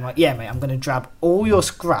way there. I'm like, yeah, mate, I'm going to drag all your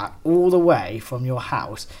scrap all the way from your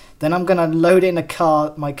house. Then I'm going to load it in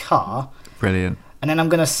my car... Brilliant. And then I'm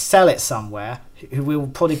going to sell it somewhere who will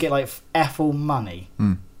probably get like all money.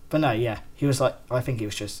 But no, yeah, he was like, I think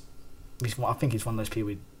he's one of those people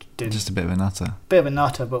who didn't... Just a bit of a nutter. Bit of a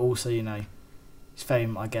nutter, but also, you know, he's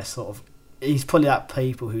very, I guess, sort of... He's probably that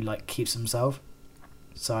people who like keeps himself.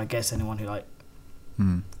 So I guess anyone who like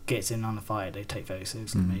gets in on the fire, they take very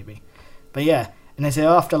seriously, maybe. But yeah, and then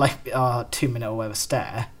so after like 2 minute or whatever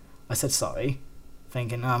stare, I said sorry.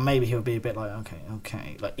 Thinking, maybe he'll be a bit like,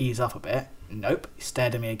 okay, like ease up a bit. Nope. He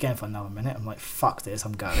stared at me again for another minute. I'm like, fuck this,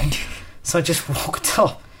 I'm going. So I just walked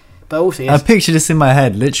off. But also, I pictured this in my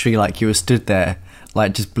head, literally like you were stood there,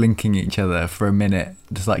 like just blinking at each other for a minute,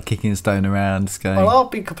 just like kicking a stone around, just going... Well, I'll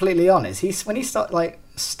be completely honest. When he started, like,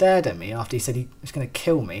 stared at me after he said he was going to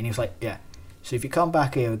kill me, and he was like, yeah, so if you come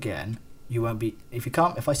back here again, you won't be...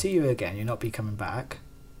 If I see you again, you'll not be coming back.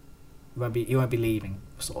 You won't be leaving,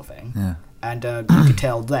 sort of thing. Yeah. And you could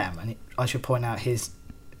tell them, and I should point out he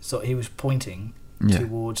was pointing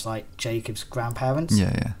towards like Jacob's grandparents.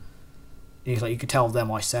 Yeah. He was like, you could tell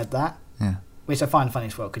them I said that. Yeah. Which I find funny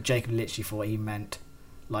as well, because Jacob literally thought he meant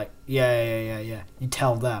like, yeah. You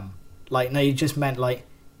tell them. Like, no, you just meant like,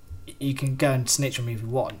 you can go and snitch on me if you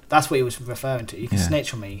want. That's what he was referring to. You can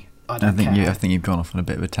snitch on me. I think you've gone off on a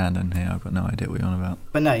bit of a tandem here. I've got no idea what you're on about.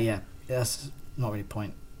 But no, yeah, that's not really the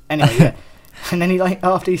point. Anyway, yeah. And then he like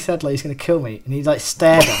after he said like he's gonna kill me, and he like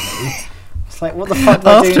stared at me. It's like, what the fuck?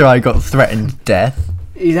 After I got threatened death,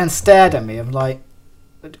 he then stared at me. I'm like,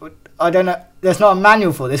 I don't know. There's not a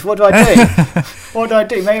manual for this. What do I do? What do I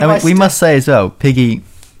do? Maybe we must say as well, Piggy.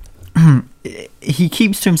 He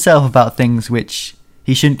keeps to himself about things which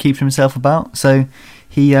he shouldn't keep to himself about. So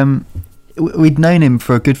he we'd known him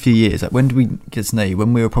for a good few years. Like, when did we get to know you?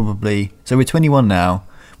 When we were probably... So we're 21 now.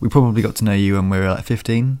 we probably got to know you when we were like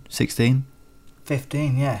 15, 16.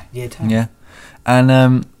 15, yeah, year 10. Yeah.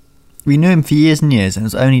 And we knew him for years and years, and it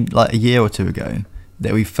was only like a year or two ago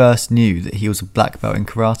that we first knew that he was a black belt in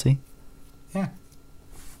karate. Yeah.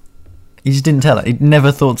 He just didn't tell it. He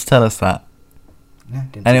never thought to tell us that. Yeah,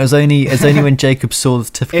 And it was only when Jacob saw the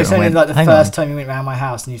certificate. It's only and like went, the "Hang first on." time you went around my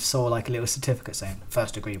house and you saw like a little certificate saying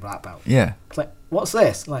first degree black belt. Yeah. It's like, what's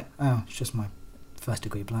this? Like, oh, it's just my first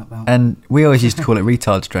degree black belt. And we always used to call it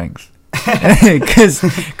retard strength.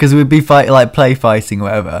 Because we'd be play fighting or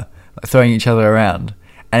whatever, like throwing each other around,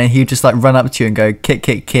 and he'd just like run up to you and go kick,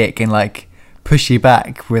 kick, kick, and like push you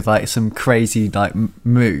back with like some crazy like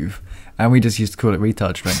move, and we just used to call it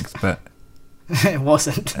retard strength, but It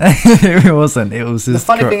wasn't. it wasn't. It was just the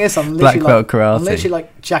funny thing is, I'm black literally belt karate. I'm literally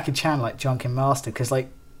like Jackie Chan, like Drunken Master, because like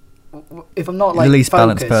if I'm not like the least focused,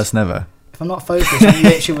 balanced person ever. if I'm not focused, I'm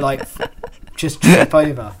literally like just trip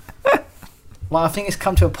over. Well, I think it's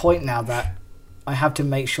come to a point now that I have to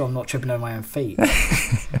make sure I'm not tripping over my own feet.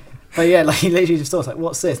 But yeah, like he literally just thought like,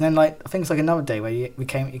 "What's this?" And then like I think it's like another day where you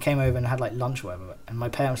came over and had like lunch or whatever, and my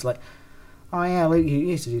parents were like, "Oh yeah, Luke, you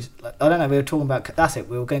used to do like, I don't know." We were talking about that's it.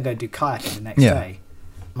 We were going to go do kayaking the next day.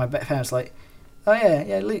 My parents were like, "Oh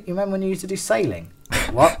yeah, Luke, you remember when you used to do sailing?"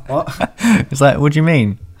 What? It's like, what do you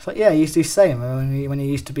mean? It's like, yeah, you used to do sailing when you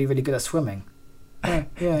used to be really good at swimming.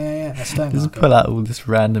 Yeah. That's stone Just pull out all this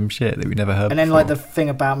random shit that we never heard. And then before. like the thing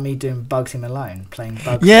about me doing Bugsy Malone, playing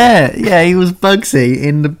Bugsy. Yeah, he was Bugsy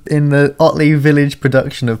in the Otley Village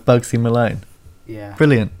production of Bugsy Malone. Yeah.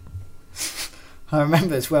 Brilliant. I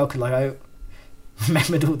remember as well because like I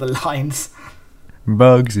remembered all the lines.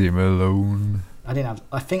 Bugsy Malone.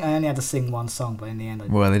 I think I only had to sing one song, but in the end,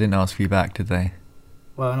 Well, they didn't ask for you back, did they?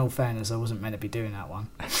 well, in all fairness, I wasn't meant to be doing that one.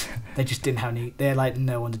 They just didn't have any. They're like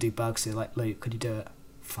no one to do Bugsy. They're like, Luke, could you do it?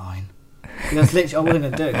 Fine. Because literally, I wasn't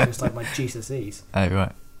gonna do it because it's like my GCSEs. Oh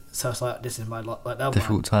right. So it's like this is my like that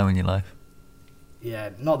Difficult one. time in your life. Yeah,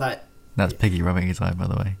 not that. That's Piggy rubbing his eye, by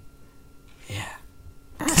the way. Yeah.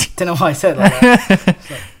 Don't know why I said like that.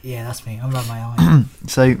 It's like, yeah, that's me. I'm rubbing my eye.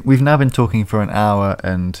 So we've now been talking for an hour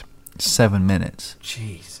and 7 minutes.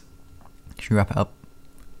 Jeez. Should we wrap it up?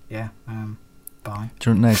 Yeah. Bye.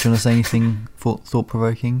 Do you want to say anything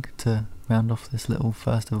thought-provoking to round off this little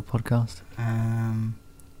first ever podcast? Come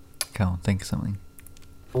on, think of something.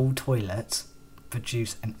 All toilets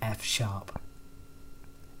produce an F sharp.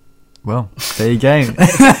 Well, there you go.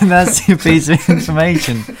 That's your piece of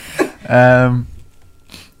information.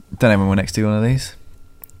 Don't know when we'll next do one of these.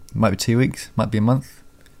 Might be 2 weeks, might be a month,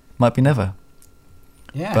 might be never.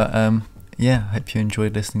 Yeah. But yeah, I hope you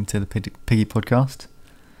enjoyed listening to the Piggy Podcast.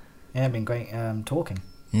 Yeah, it's been great talking.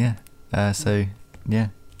 Yeah. So, yeah.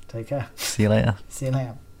 Take care. See you later. See you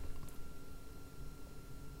later.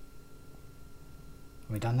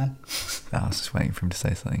 Are we done then? I was just waiting for him to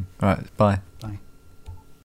say something. Alright, bye. Bye.